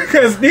face?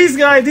 Because these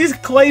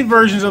clay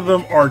versions of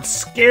them are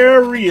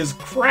scary as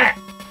crap.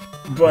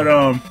 But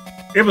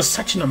it was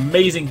such an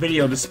amazing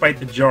video, despite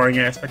the jarring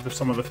aspect of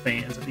some of the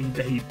fans that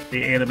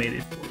they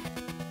animated for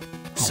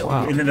it. So,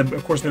 wow. And then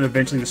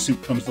eventually the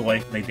suit comes to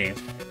life and they dance.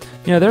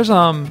 Yeah, there's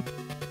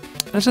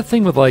a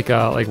thing with like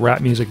rap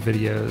music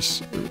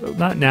videos,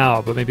 not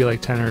now, but maybe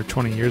like 10 or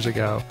 20 years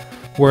ago.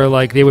 Where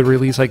like they would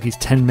release like these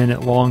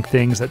 10-minute long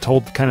things that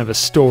told kind of a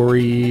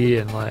story,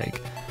 and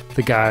like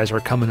the guys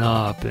were coming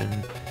up,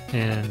 and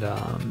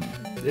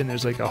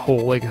there's like a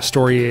whole like a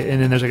story,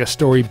 and then there's like a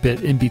story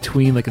bit in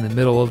between, like in the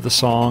middle of the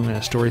song, and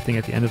a story thing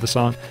at the end of the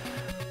song.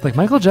 Like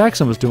Michael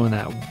Jackson was doing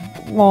that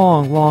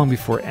long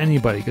before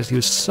anybody, because he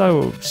was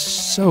so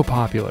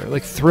popular.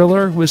 Like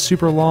Thriller was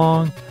super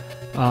long.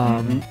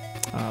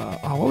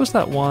 What was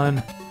that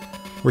one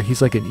where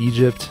he's like in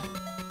Egypt?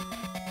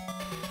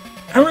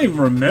 I don't even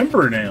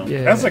remember now.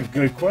 Yeah. That's a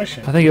good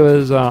question. I think it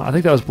was. I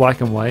think that was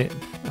Black and White.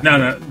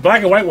 No,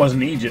 Black and White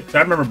wasn't Egypt.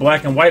 I remember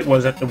Black and White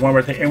was at the one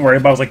where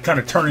everybody was like kind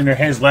of turning their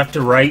heads left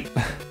to right,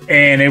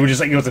 and they were just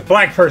like, it was a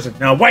black person,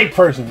 now a white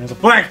person, it was a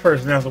black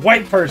person, now it's a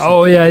white person.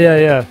 Oh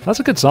yeah. That's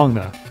a good song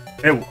though.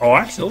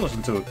 I still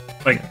listen to it.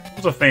 Like, it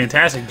was a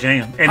fantastic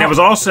jam. And it was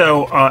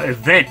also an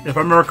event, if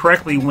I remember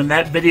correctly, when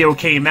that video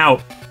came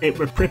out, it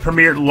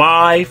premiered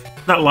live,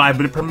 not live,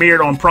 but it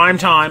premiered on prime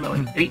time at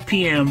like 8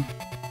 p.m.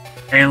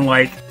 And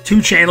like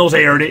 2 channels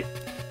aired it.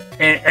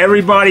 And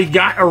everybody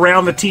got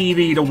around the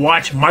TV to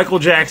watch Michael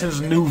Jackson's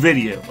new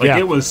video. Like,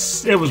 it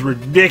was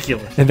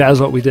ridiculous. And that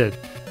was what we did.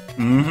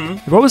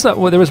 Mm-hmm. What was that?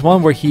 Well, there was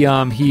one where he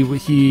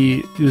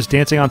was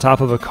dancing on top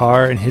of a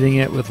car and hitting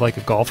it with like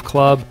a golf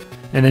club,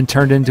 and then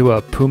turned into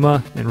a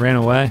puma and ran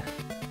away.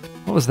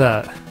 What was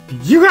that?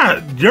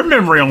 Your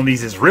memory on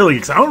these is really,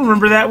 because I don't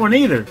remember that one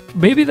either.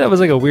 Maybe that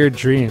was like a weird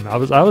dream. I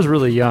was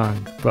really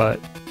young, but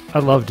I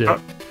loved it. I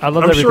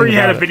loved everything. I'm sure you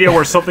had a about video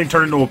where something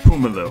turned into a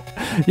puma, though.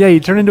 Yeah, he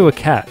turned into a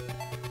cat.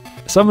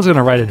 Someone's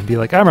gonna write it and be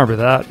like, "I remember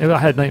that. I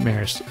had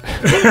nightmares."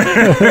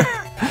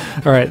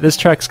 All right, this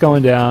track's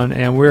going down,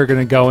 and we're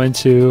gonna go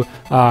into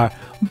our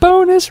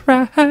bonus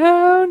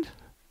round.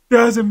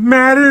 Doesn't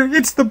matter,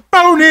 it's the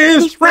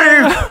bonus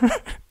round.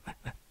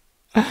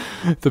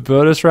 The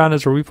bonus round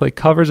is where we play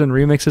covers and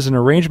remixes and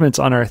arrangements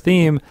on our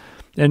theme.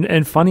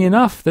 And funny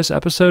enough, this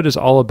episode is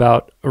all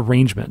about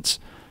arrangements.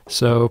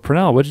 So,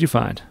 Pernell, what did you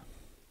find?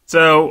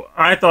 So,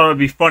 I thought it would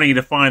be funny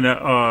to find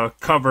a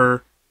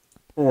cover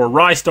for a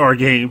Ristar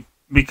game,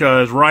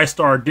 because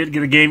Ristar did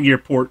get a Game Gear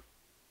port.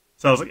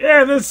 So I was like,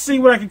 yeah, let's see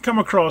what I can come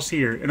across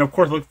here. And of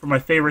course, look for my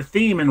favorite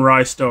theme in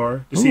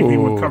Ristar to see if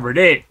anyone covered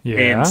it. Yeah.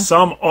 And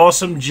some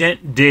awesome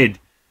gent did.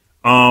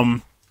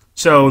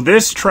 So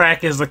this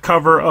track is the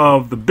cover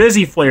of the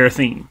Busy Flare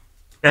theme.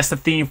 That's the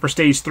theme for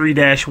Stage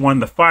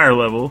 3-1, the fire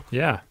level.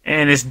 Yeah.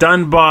 And it's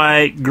done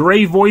by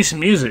Greyvoice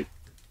Music.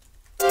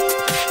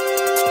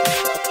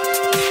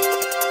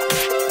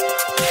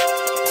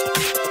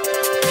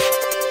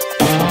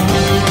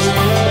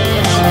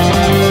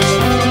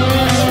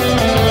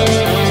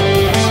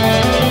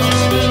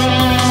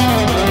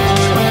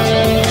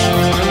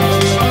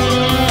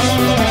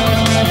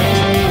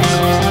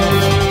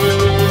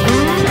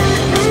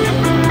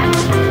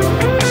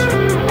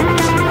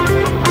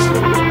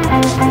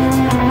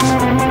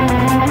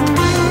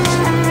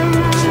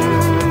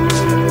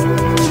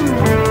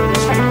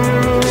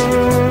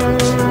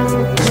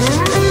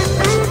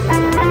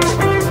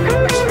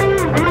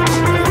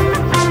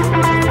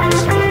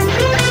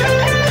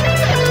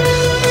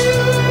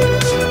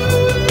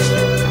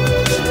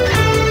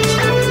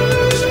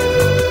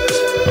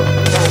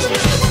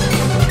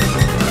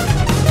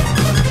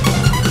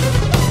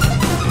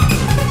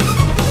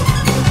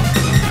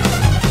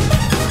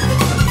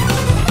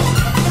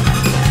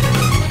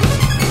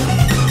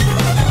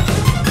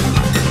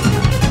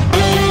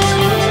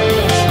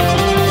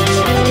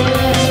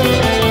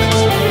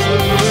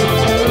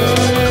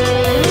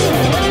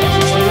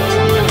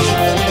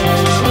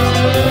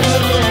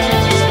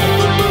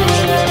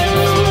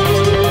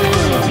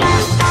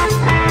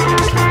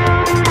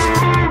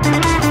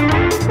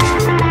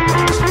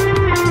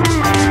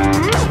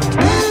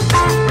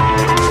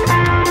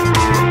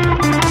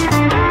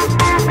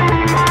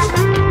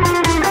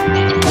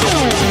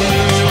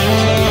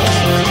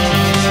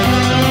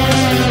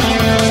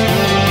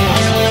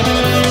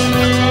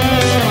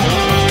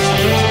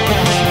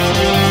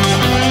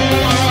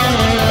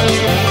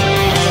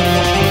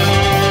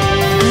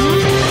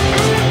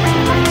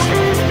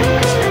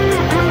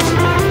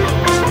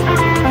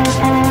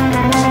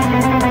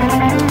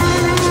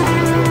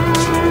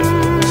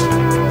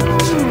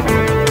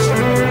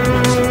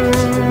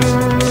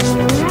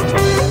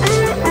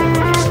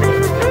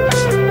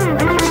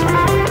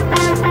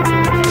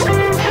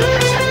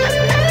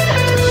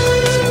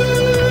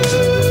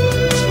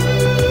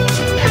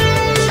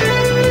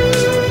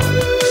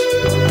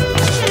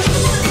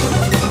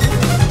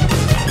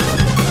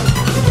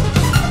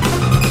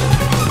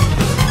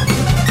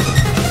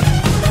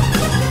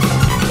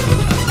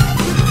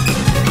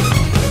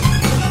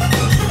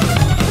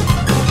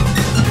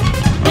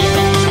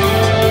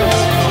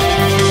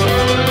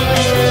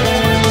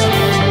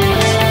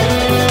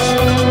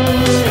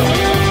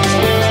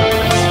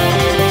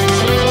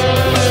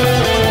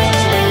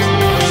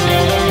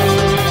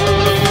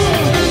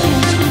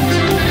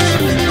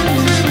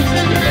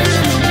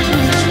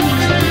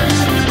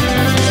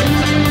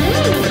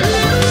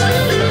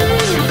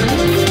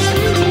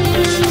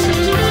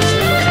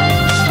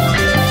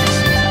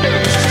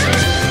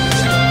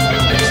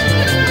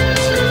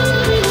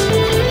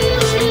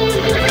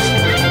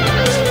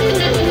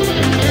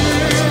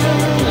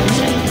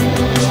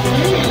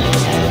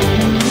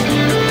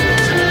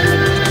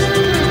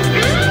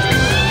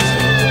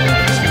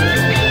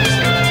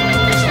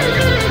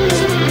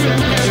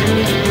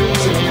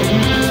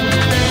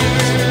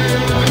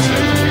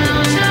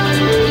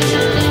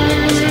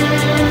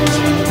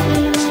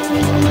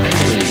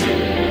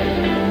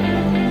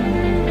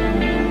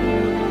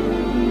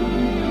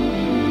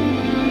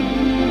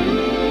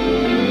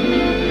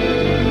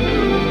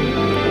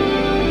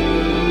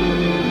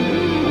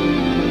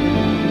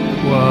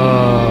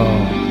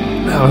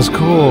 was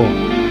cool.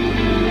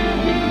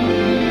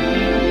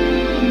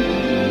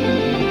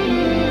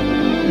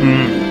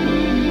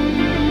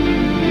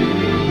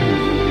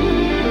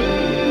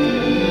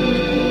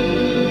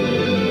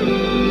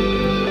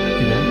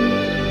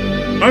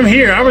 I'm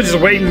here. I was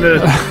just waiting to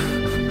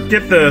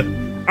get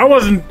the...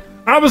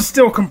 I was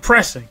still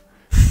compressing.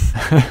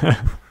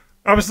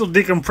 I was still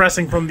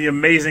decompressing from the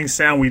amazing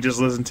sound we just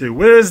listened to.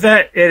 What is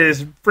that? It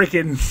is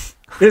freaking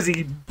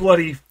Busy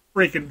Bloody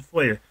freaking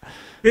Flare.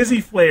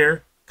 Busy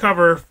Flare,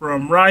 cover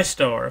from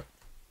Ristar,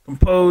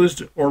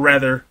 composed, or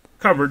rather,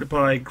 covered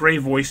by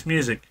Greyvoice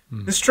Music.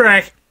 This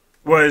track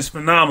was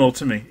phenomenal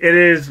to me. It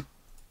is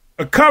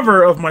a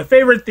cover of my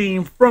favorite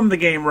theme from the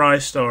game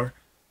Ristar.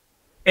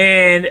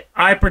 And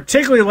I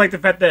particularly like the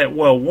fact that,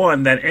 well,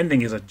 one, that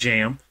ending is a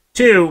jam.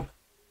 Two,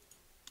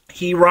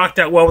 he rocked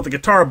out well with the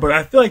guitar, but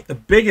I feel like the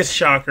biggest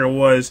shocker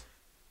was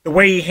the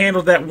way he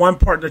handled that one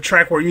part of the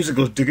track where music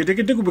goes digga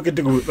digga digga digga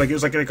digga, like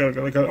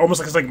it was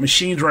almost like it's like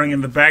machines running in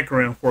the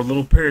background for a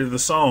little period of the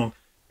song.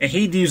 And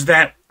he'd use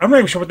that. I'm not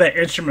even sure what that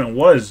instrument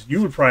was.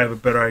 You would probably have a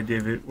better idea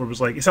of it. Where it was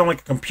like, it sounded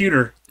like a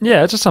computer.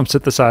 Yeah, it's just some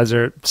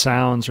synthesizer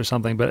sounds or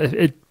something, but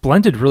it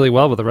blended really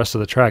well with the rest of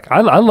the track.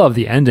 I love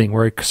the ending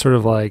where it sort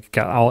of like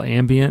got all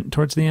ambient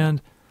towards the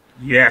end.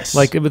 Yes.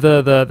 Like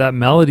that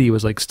melody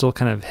was like still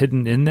kind of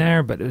hidden in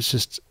there, but it was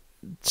just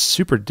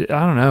super,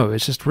 I don't know,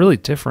 it's just really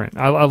different.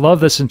 I love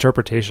this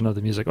interpretation of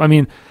the music. I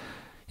mean,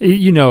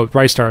 you know,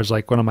 Ristar is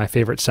like one of my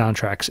favorite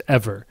soundtracks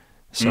ever.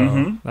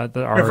 So that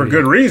already, for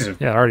good reason.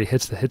 Yeah, it already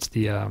hits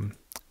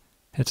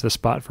the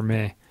spot for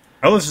me.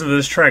 I listened to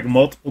this track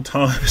multiple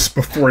times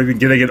before even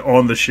getting it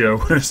on the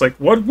show. It's like,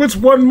 what's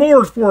one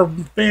more for a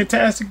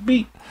fantastic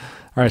beat?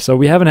 All right, so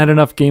we haven't had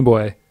enough Game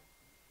Boy.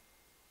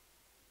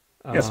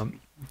 Yes.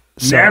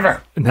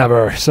 Never.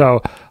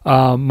 So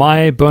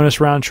my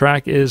bonus round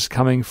track is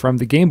coming from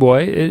the Game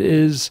Boy. It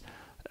is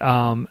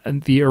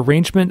the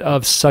arrangement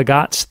of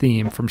Sagat's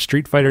theme from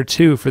Street Fighter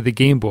II for the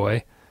Game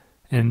Boy.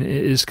 And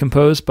it is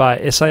composed by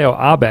Isao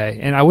Abe.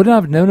 And I wouldn't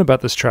have known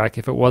about this track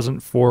if it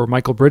wasn't for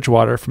Michael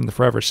Bridgewater from the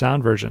Forever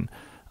Sound version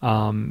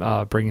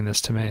bringing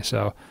this to me.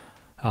 So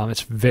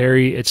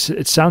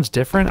it sounds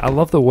different. I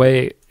love the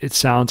way it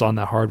sounds on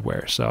the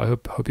hardware. So I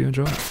hope you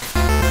enjoy it.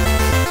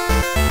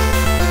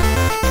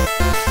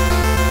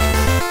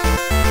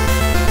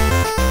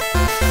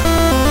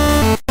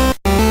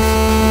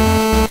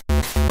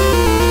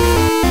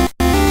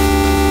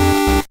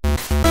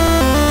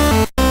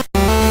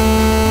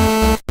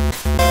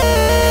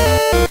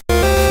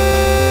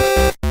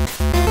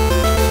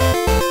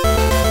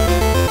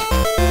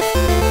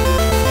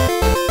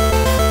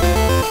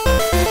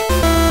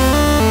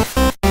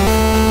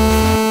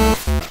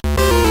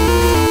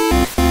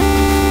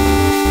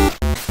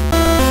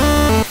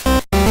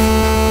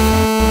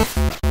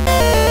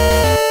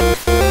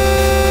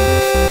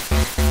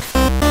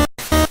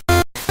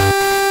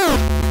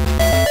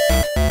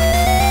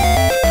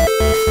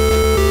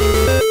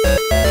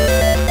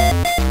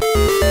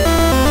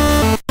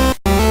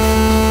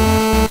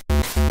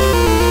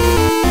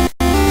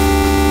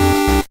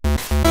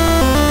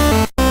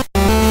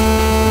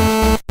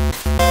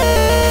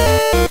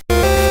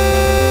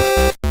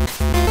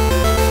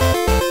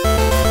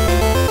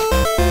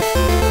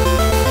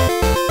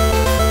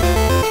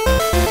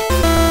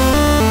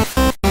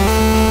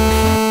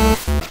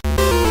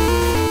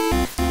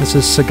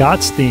 This is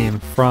Sagat's theme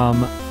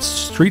from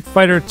Street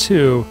Fighter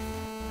II,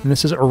 and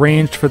this is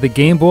arranged for the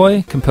Game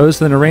Boy,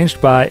 composed and arranged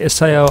by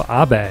Isao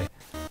Abe.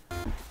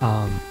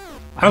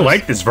 I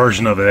like this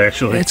version of it,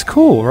 actually. It's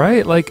cool,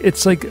 right?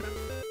 It's like,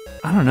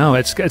 I don't know,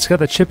 it's got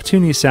the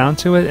chiptune sound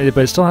to it,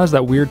 but it still has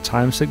that weird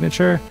time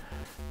signature,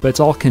 but it's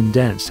all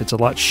condensed. It's a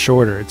lot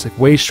shorter. It's like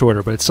way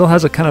shorter, but it still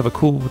has a kind of a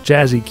cool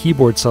jazzy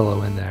keyboard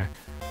solo in there.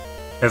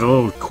 Has a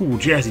little cool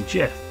jazzy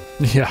Jeff.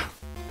 Yeah.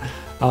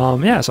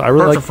 So I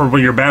really Perfect for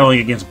when you're battling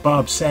against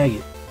Bob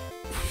Saget.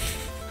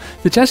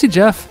 Did Jesse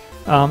Jeff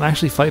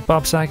actually fight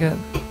Bob Saget?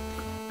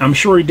 I'm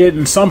sure he did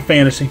in some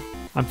fantasy.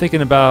 I'm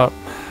thinking about,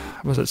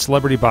 was it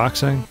Celebrity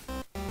Boxing?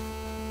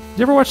 Did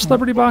you ever watch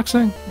Celebrity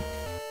Boxing?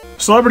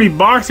 Celebrity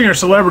Boxing or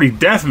Celebrity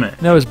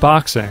Deathmatch? No, it was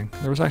boxing.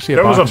 There was actually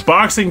There was a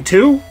boxing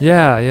too?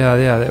 Yeah.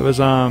 It was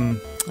Ron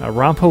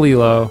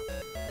Palillo,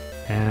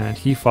 and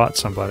he fought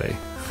somebody.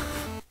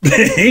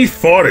 He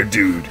fought a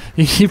dude.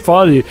 He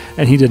fought it,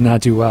 and he did not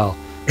do well.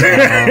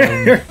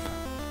 I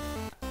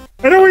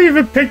don't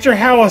even picture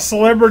how a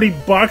celebrity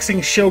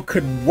boxing show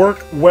could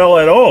work well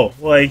at all.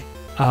 Like,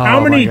 how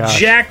many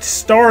jacked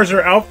stars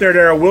are out there that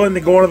are willing to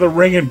go into the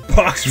ring and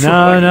box for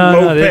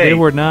low pay? They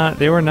were not.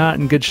 They were not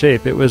in good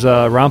shape. It was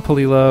Ron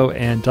Palillo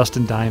and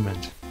Dustin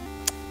Diamond.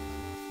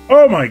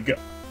 Oh my god!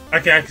 I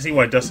can see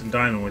why Dustin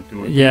Diamond went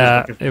through it.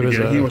 Yeah, he was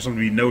something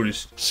to be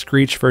noticed.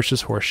 Screech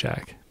versus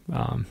Horseshack.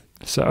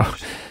 So,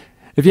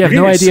 if you have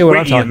no idea what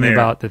I'm talking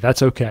about,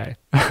 that's okay.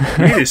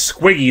 He needed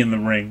Squiggy in the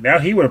ring. Now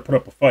he would have put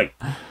up a fight.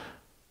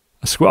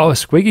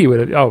 Squiggy would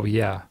have. Oh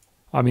yeah.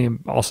 I mean,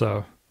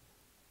 also,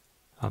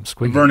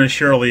 Squiggy. Vernon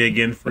Shirley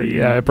again for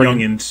you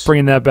youngins.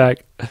 Bringing that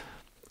back.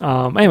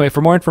 Anyway,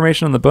 for more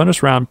information on the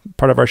bonus round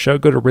part of our show,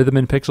 go to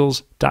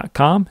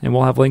rhythmandpixels.com, and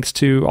we'll have links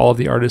to all of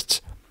the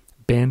artists'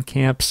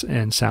 Bandcamps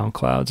and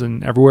SoundClouds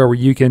and everywhere where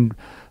you can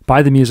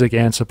buy the music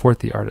and support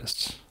the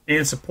artists.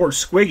 And support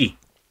Squiggy.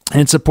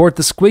 And support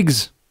the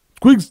Squigs.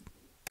 Squigs!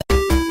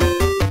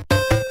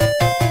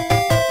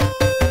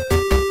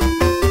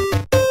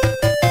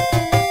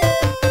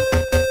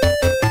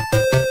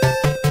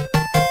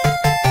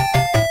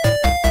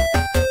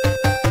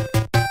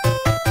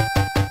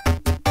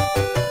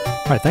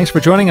 All right, thanks for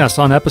joining us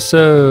on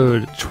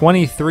episode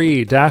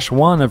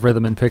 23-1 of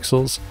Rhythm and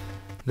Pixels.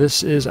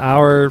 This is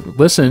our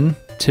listen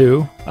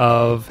to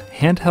of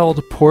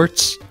handheld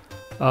ports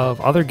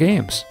of other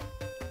games.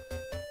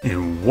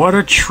 And what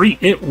a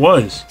treat it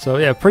was. So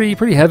yeah,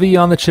 pretty heavy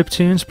on the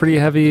chiptunes, pretty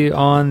heavy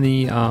on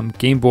the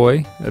Game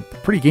Boy. A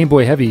pretty Game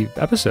Boy heavy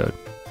episode.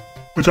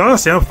 Which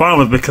honestly I'm fine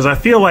with, because I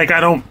feel like I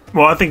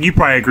think you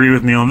probably agree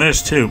with me on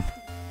this too.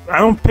 I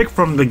don't pick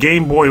from the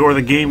Game Boy or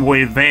the Game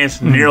Boy Advance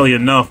nearly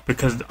enough,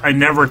 because I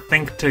never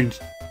think to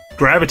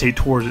gravitate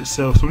towards it.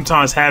 So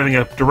sometimes having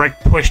a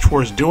direct push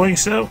towards doing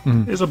so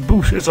is a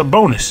boost. It's a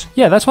bonus.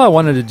 Yeah, that's why I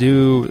wanted to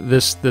do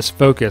this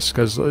focus,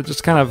 because it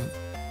just kind of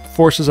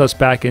forces us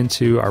back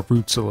into our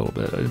roots a little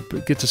bit.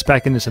 It gets us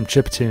back into some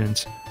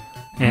chiptunes.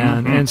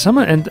 And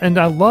and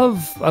I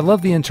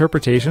love the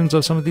interpretations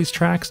of some of these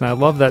tracks, and I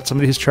love that some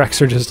of these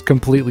tracks are just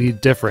completely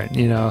different,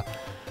 you know.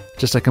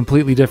 Just a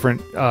completely different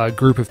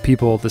group of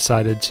people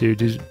decided to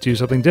do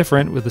something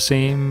different with the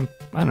same,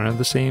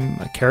 the same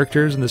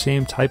characters and the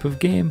same type of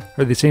game,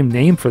 or the same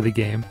name for the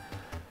game.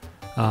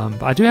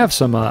 But I do have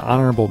some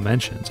honorable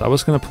mentions. I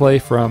was going to play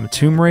from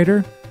Tomb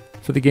Raider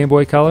for the Game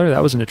Boy Color.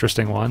 That was an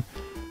interesting one.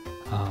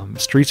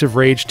 Streets of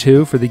Rage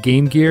 2 for the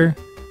Game Gear.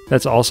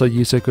 That's also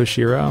Yuzo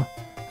Koshiro.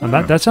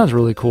 That sounds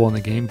really cool on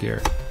the Game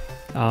Gear.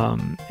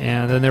 And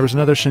then there was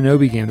another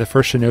Shinobi game, the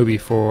first Shinobi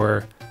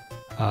for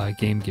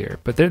Game Gear.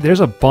 But there's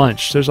a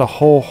bunch. There's a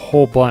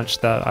whole bunch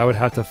that I would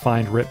have to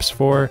find rips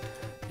for,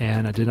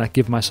 and I did not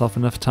give myself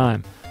enough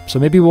time. So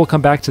maybe we'll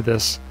come back to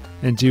this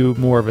and do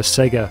more of a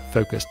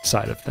Sega-focused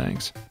side of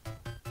things.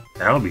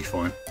 That'll be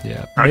fun.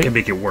 Yeah. I can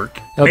make it work.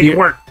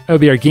 It'll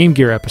be our Game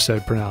Gear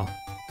episode for now.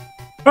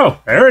 Oh,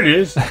 there it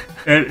is.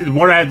 And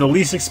one I had the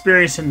least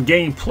experience in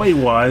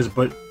gameplay-wise,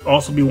 but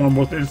also be one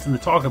more interesting to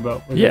talk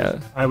about. Yeah.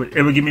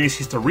 It would give me an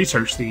excuse to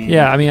research the...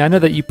 Yeah, I mean, I know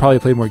that you probably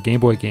played more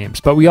Game Boy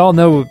games, but we all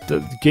know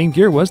the Game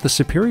Gear was the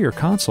superior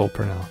console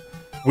for now.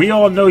 We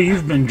all know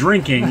you've been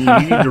drinking. You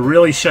need to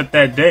really shut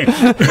that down.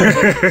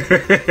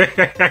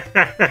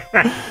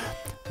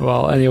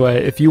 Well,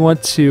 anyway, if you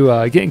want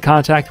to get in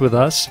contact with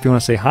us, if you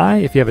want to say hi,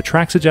 if you have a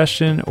track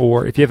suggestion,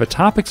 or if you have a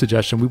topic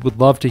suggestion, we would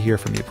love to hear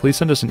from you. Please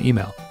send us an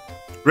email.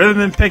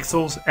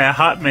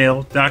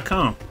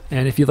 rhythmandpixels@hotmail.com.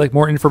 And if you'd like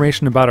more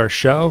information about our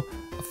show,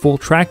 a full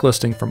track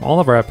listing from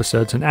all of our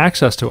episodes, and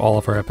access to all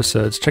of our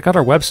episodes, check out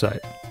our website.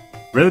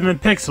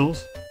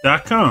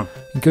 rhythmandpixels.com.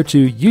 And go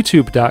to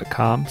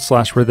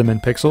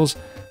youtube.com/rhythmandpixels,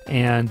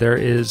 and there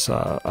is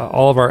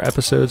all of our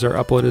episodes are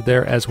uploaded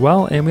there as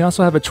well. And we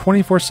also have a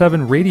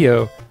 24/7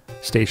 radio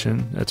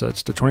station.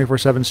 It's the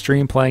 24/7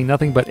 stream playing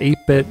nothing but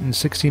 8-bit and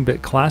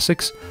 16-bit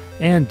classics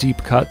and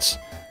deep cuts.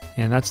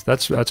 And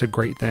that's a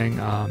great thing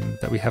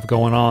that we have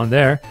going on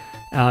there.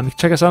 You can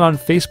check us out on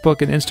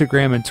Facebook and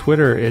Instagram and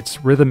Twitter.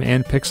 It's Rhythm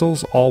and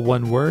Pixels, all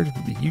one word,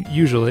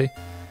 usually.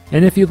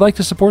 And if you'd like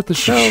to support the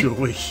show...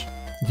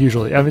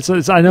 Usually. I mean,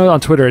 I know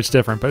on Twitter it's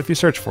different, but if you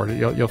search for it,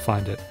 you'll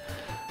find it.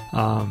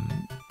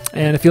 And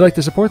if you'd like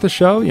to support the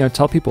show,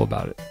 tell people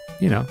about it.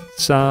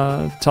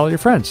 Tell your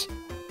friends.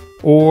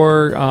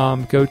 Or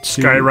go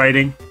to...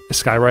 Skywriting,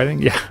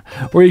 yeah.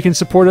 Or you can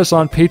support us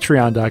on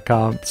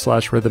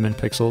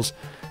patreon.com/rhythmandpixels.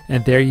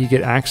 And there you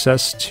get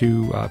access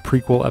to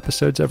prequel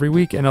episodes every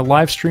week and a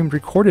live-streamed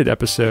recorded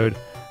episode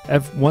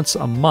once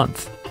a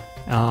month.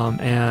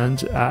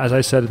 And as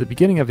I said at the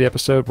beginning of the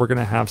episode, we're going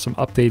to have some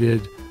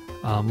updated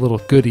little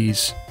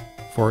goodies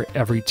for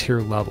every tier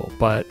level.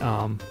 But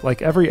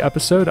like every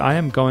episode, I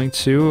am going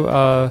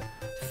to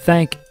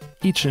thank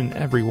each and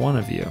every one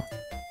of you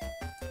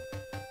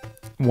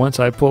once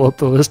I pull up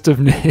the list of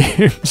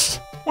names.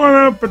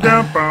 Rob's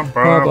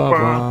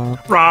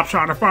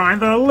trying to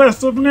find the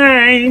list of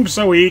names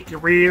so he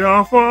can read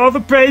off all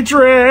the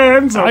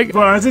patrons.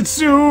 Buzz it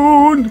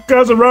soon,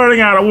 because I'm running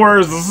out of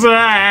words to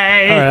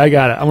say. All right, I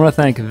got it. I want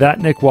to thank That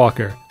Nick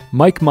Walker,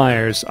 Mike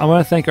Myers. I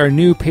want to thank our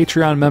new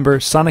Patreon member,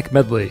 Sonic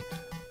Medley,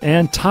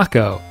 and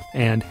Taco,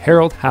 and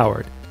Harold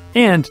Howard,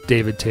 and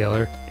David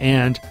Taylor,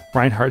 and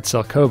Reinhard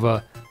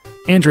Selkova,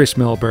 Andres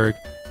Milberg,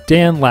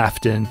 Dan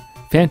Lafton,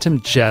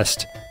 Phantom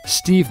Jest,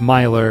 Steve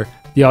Myler,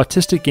 The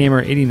Autistic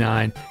Gamer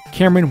 89,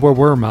 Cameron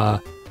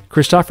Wawerma,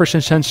 Christopher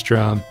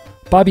Shenstrom,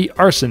 Bobby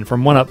Arson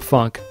from One Up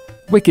Funk,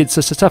 Wicked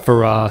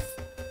Sasatafaroth,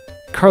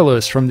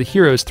 Carlos from the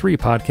Heroes 3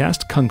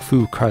 podcast, Kung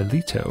Fu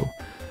Carlito,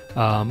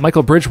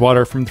 Michael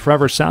Bridgewater from the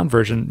Forever Sound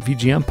Version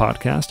VGM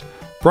podcast,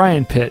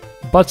 Brian Pitt,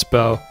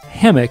 Butsbo,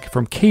 Hammock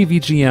from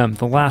KVGM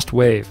The Last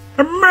Wave,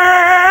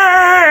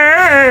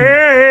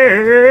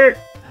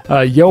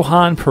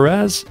 Johan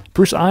Perez,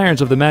 Bruce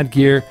Irons of the Mad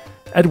Gear,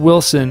 Ed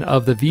Wilson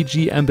of the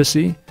VG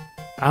Embassy,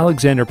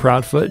 Alexander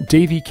Proudfoot,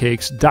 Davey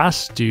Cakes,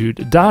 Das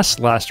Dude, Das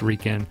Last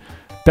Weekend,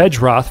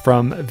 Bedroth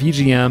from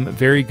VGM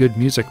Very Good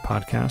Music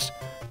Podcast,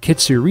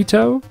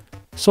 Kitsurito,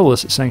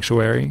 Solus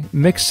Sanctuary,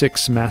 Mix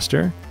Six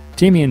Master,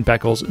 Damian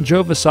Beckles,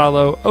 Joe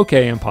Vassallo,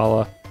 OK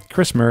Impala,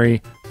 Chris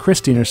Murray,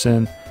 Chris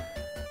Dienerson,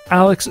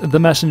 Alex the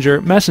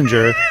Messenger,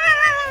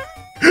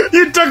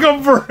 You took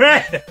a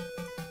breath.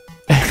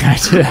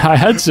 I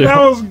had to. That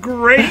was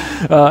great.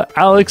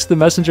 Alex the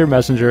Messenger,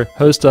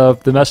 host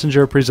of The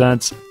Messenger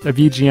Presents, a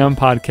VGM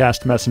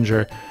podcast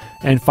Messenger.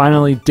 And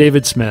finally,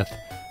 David Smith,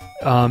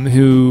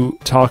 who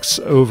talks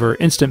over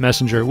Instant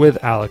Messenger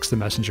with Alex the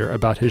Messenger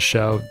about his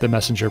show, The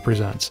Messenger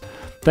Presents.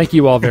 Thank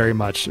you all very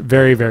much.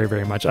 Very, very,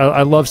 very much.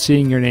 I love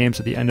seeing your names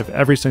at the end of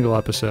every single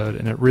episode,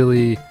 and it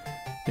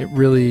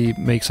really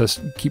makes us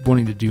keep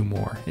wanting to do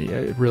more.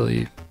 It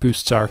really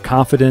boosts our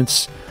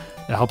confidence.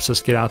 It helps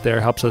us get out there,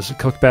 helps us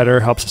cook better,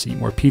 helps us eat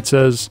more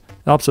pizzas.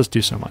 It helps us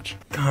do so much.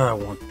 God, I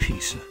want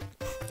pizza.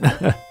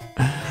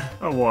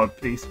 I want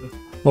pizza.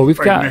 Well, we've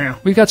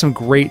got some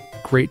great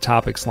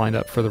topics lined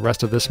up for the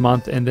rest of this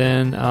month, and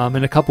then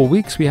in a couple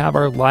weeks we have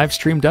our live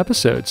streamed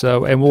episode.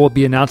 And we'll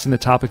be announcing the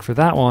topic for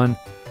that one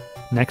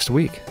next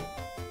week.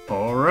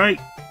 All right.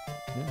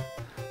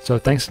 So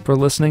thanks for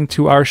listening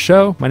to our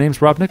show. My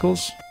name's Rob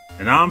Nichols.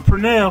 And I'm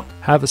Pernell.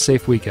 Have a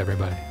safe week,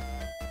 everybody.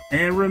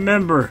 And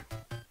remember,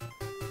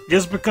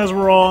 just because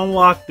we're all on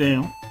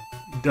lockdown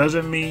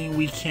doesn't mean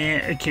we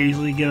can't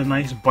occasionally get a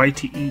nice bite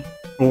to eat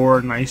or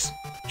a nice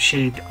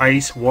shaved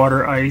ice,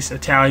 water ice,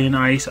 Italian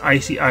ice,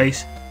 icy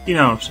ice. You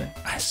know what I'm saying?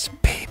 Ice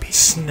baby.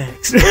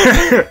 Snacks.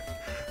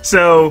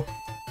 So,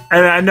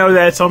 and I know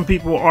that some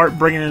people aren't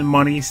bringing in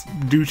money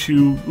due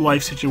to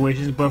life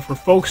situations, but for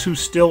folks who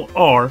still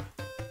are,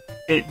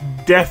 it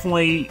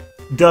definitely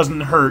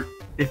doesn't hurt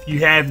if you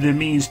have the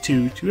means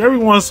to every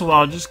once in a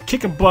while just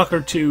kick a buck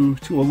or two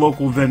to a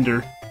local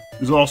vendor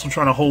who's also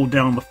trying to hold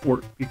down the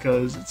fort,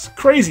 because it's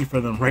crazy for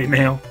them right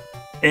now.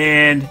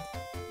 And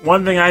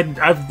one thing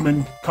I've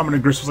been coming to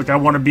grips with, I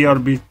want to be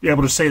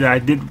able to say that I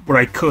did what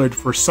I could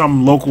for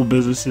some local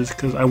businesses,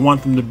 because I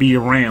want them to be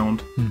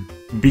around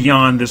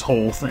beyond this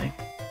whole thing.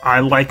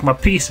 I like my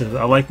pizzas,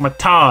 I like my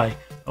Thai,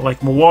 I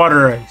like my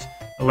water ice,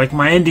 I like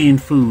my Indian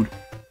food,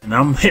 and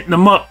I'm hitting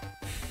them up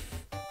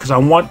because I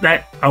want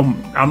that.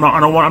 I'm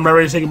not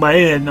ready to say goodbye to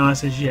any of that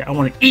nonsense yet. I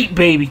want to eat,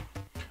 baby.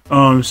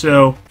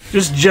 So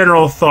just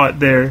general thought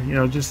there,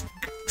 just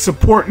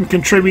support and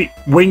contribute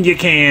when you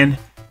can.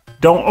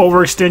 Don't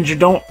overextend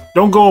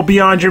don't go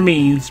beyond your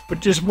means, but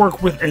just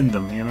work within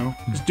them,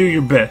 Just do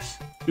your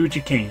best. Do what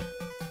you can.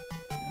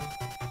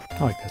 I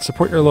like that.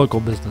 Support your local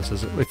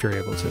businesses if you're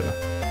able to.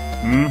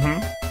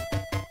 Mm-hmm.